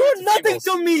 Especially when you do it You're to nothing females.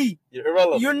 to me. You're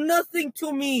irrelevant. You're nothing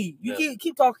to me. You Yeah.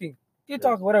 keep talking. Keep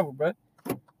talking, whatever, bro.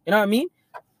 You know what I mean?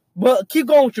 But keep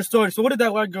going with your story. So what did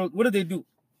that white girl, what did they do?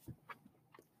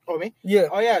 Oh, me? Yeah.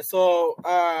 Oh, yeah. So,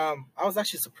 I was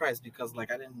actually surprised because,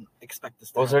 like, I didn't expect this.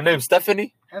 What was her name?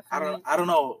 Stephanie? I don't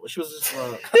know. She was just,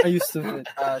 Are you stupid?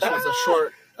 she was a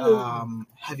short,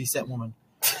 heavy-set woman.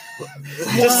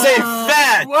 Just say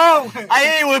fat. Whoa! I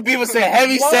hate when people say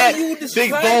heavy Why set, are you big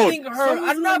describing bone. her?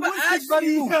 I never asked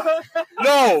you.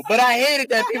 No, but I hate it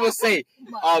that people say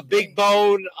big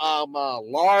bone,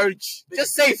 large.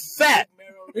 Just say fat.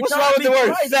 They're What's trying wrong to with the be word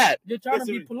polite. fat? They're trying to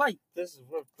be polite. This is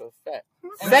fat.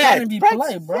 I'm Fat. trying to be Brett's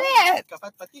polite, bro. fat.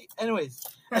 Fat petit. Anyways.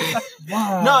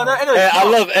 Wow. No, anyways. Hey, I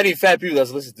no. love any fat people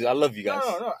that's listening to. I love you guys.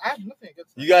 No, I have nothing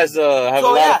against You guys have a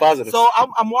lot of positives. So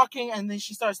I'm walking, and then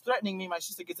she starts threatening me. My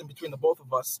sister gets in between the both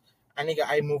of us.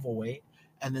 I move away,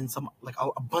 and then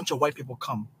a bunch of white people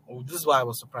come. Oh, this is why I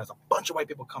was surprised. A bunch of white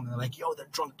people come, and they're like, "Yo, they're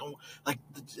drunk. Don't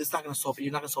it's not gonna solve.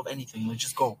 You're not gonna solve anything. Like,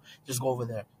 just go over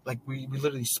there." Like we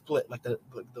literally split like the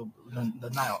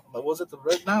Nile. But was it the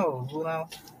Red Nile or Blue Nile?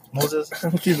 Moses.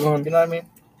 Keep going. You know what I mean?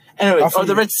 Anyway,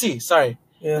 the Red Sea. Sorry.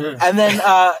 Yeah. And then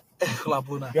La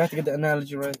Blue Nile. You have to get the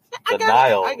analogy right. The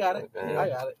Nile. I got it. Okay. I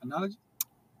got it. Analogy?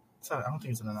 Sorry, I don't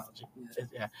think it's an analogy.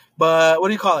 Yeah. But what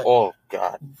do you call it? Oh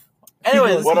God.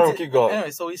 Anyways, Whatever, keep going.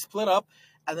 Anyway, so we split up,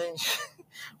 and then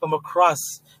from across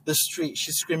the street,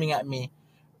 she's screaming at me,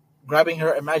 grabbing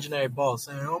her imaginary ball,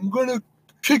 saying, "I'm gonna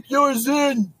kick yours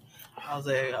in." I was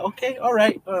like, "Okay, all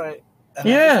right." And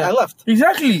Yeah. I left.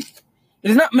 Exactly. It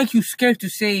does not make you scared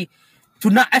to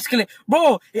not escalate.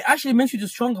 Bro, it actually makes you the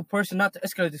stronger person not to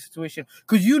escalate the situation.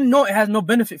 Because you know it has no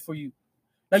benefit for you.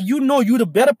 Like, you know you're the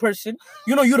better person.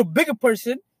 You know you're the bigger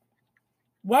person.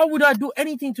 Why would I do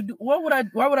anything why would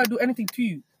I do anything to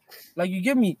you? Like, you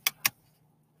get me?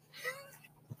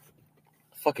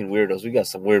 Fucking weirdos. We got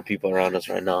some weird people around us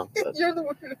right now. But You're the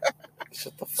one.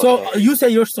 shut the fuck So, up. you say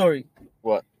your story.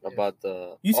 What about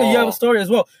the? You say you have a story as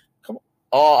well.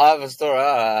 Oh, I have a story.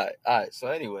 All right. So,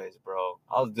 anyways, bro,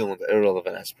 I was dealing with an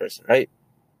irrelevant ass person, right?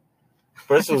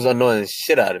 Person was annoying the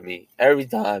shit out of me every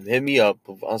time. Hit me up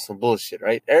on some bullshit,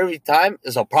 right? Every time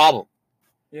is a problem.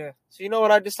 Yeah. So you know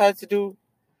what I decided to do?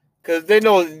 Because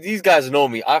these guys know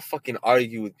me. I fucking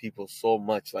argue with people so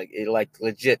much, like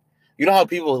legit. You know how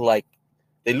people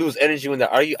they lose energy when they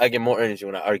argue? I get more energy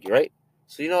when I argue, right?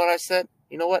 So you know what I said?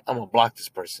 You know what? I'm gonna block this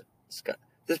person.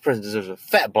 This person deserves a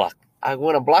fat block. I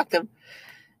want to block them,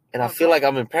 and I feel like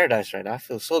I'm in paradise right now. I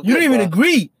feel so good. You didn't even bro.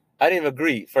 agree. I didn't even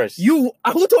agree first. Who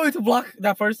told you to block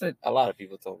that person? A lot of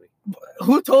people told me.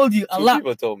 Who told you? A Two lot.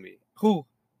 people told me. Who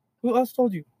else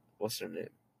told you? What's her name?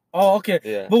 Oh, okay.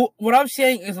 Yeah. But what I'm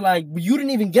saying is, like, you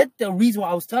didn't even get the reason why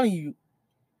I was telling you.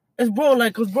 It's, bro,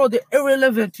 they're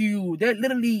irrelevant to you. They're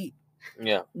literally,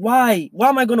 Yeah. why? Why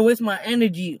am I going to waste my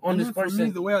energy on this For me,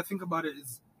 person? the way I think about it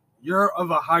is, you're of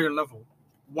a higher level.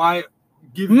 Why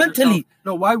give Mentally.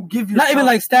 why give yourself... Not even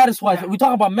like status-wise. Yeah. We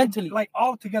talk about mentally. Like,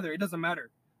 all together, it doesn't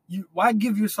matter. Why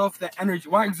give yourself the energy?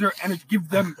 Why exert energy? Give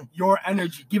them your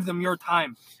energy. Give them your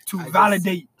time to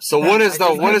validate. So when is the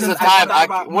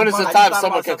time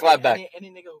someone can clap back? Any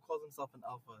nigga who calls himself an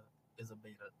alpha is a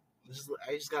beta.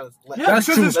 I just gotta let That's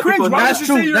because true. it's cringe. Why That's would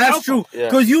you say true. you're That's alpha? true. Yeah.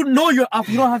 Because you know you're up.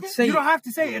 You don't have to say You it. don't have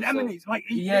to say it. It So- emanates. Like,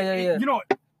 Yeah. You know,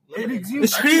 it It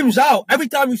exudes. screams out every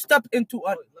time you step into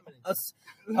a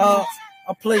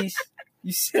place. You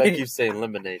I say keep saying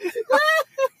lemonade.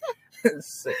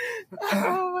 Sick.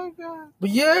 Oh my god.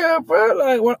 But yeah, bro,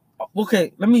 like, what?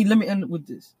 Okay, let me end with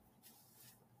this.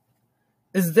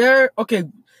 Is there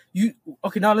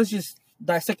now let's just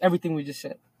dissect everything we just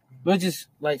said. Let's just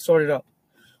sort it out.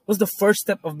 What's the first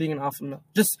step of being an alpha male?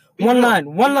 Just one line.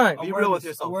 Be real with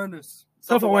yourself. Awareness.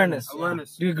 Self-awareness.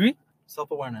 Awareness. Do you agree?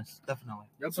 Self-awareness, definitely.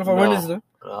 Yep. Self-awareness. No.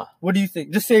 Though? What do you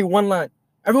think? Just say one line.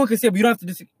 Everyone can say it, but you don't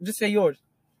have to just say yours.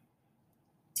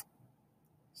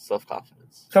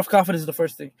 Self-confidence. Self-confidence is the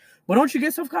first thing. But don't you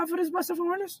get self-confidence by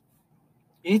self-awareness?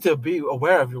 You need to be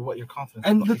aware of what your confidence.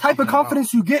 And what the you're type of talking about.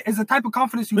 confidence you get is the type of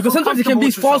confidence you Because feel sometimes it can comfortable be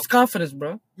with false yourself. confidence,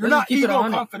 bro. You're Let's not keep it ego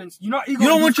 100. confidence. You're not ego. You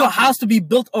don't want your confidence. house to be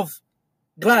built of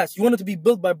glass. You want it to be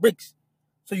built by bricks.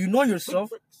 So you know yourself.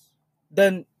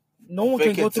 Then no one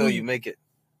Fake can go it till through you make it.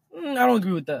 I don't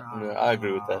agree with that. Yeah, I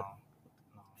agree with that.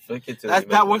 Fake it till you make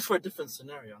That it. works for a different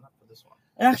scenario, not for this one.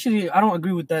 Actually, I don't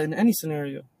agree with that in any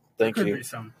scenario. Thank Could you. be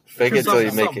some. Fake it till you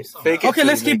Some, make it. some. Fake it. Okay, till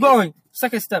let's you keep make it. going.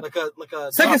 Second step. Like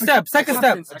a Second step. Second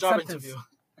step. a job interview.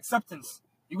 Acceptance.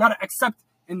 You gotta accept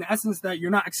in the essence that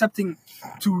you're not accepting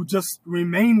to just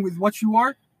remain with what you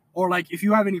are, or like if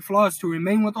you have any flaws to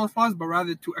remain with those flaws, but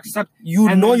rather to accept. You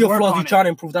and know then your work flaws. on You it. try to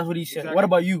improve. That's what he said. Exactly. What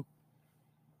about you?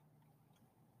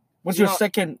 What's You your know,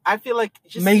 second? I feel like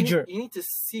just Major. You need to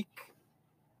seek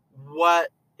what.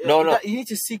 No. You need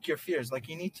to seek your fears. Like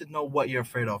you need to know what you're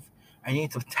afraid of, and you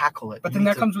need to tackle it. But You then need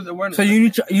that to- comes with awareness. So you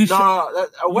need to. You should,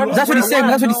 awareness- that's what he's saying.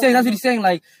 That's what he's saying. That's what No. he's saying.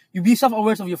 Like you be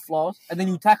self-aware of your flaws, and then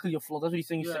you tackle your flaws. That's what he's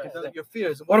saying. Your Yeah, second step. Your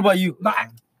fears. What about you? But-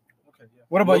 Okay, yeah.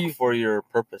 What about Look you? for your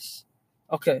purpose,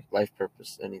 Okay. life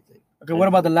purpose, anything. Okay. What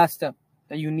about the last step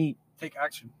that you need? Take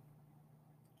action.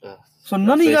 So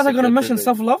none of you guys are gonna Basically, mention everything.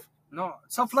 self-love. No,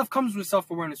 self-love comes with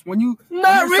self-awareness. When you Not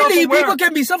when you're really. self-aware- People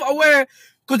can be self-aware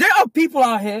because there are people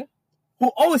out here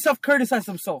who always self-criticize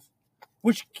themselves.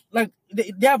 which like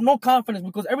they have no confidence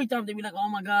because every time they be like, oh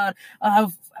my God, I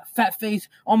have fat face.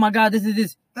 Oh my God, this is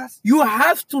this. You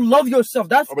have to love yourself.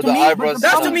 That's Or with to the me. eyebrows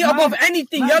That's done. to me above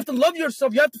anything. You have to love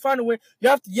yourself. You have to find a way. You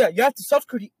have to self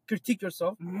critique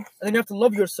yourself, and then you have to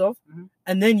love yourself,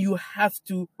 and then you have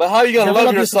to. But how are you gonna love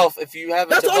Develop yourself if you haven't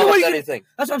That's the only way developed you can- anything?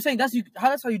 That's what I'm saying.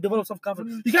 That's how you develop self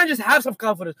confidence. You can't just have self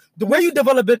confidence. The way you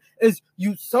develop it is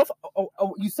you self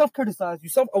criticize, you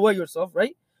self aware yourself,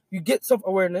 right? You get self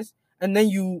awareness, and then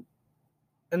you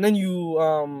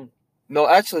No,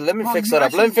 actually, let me Mom, fix you that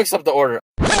up. Let me fix up the order.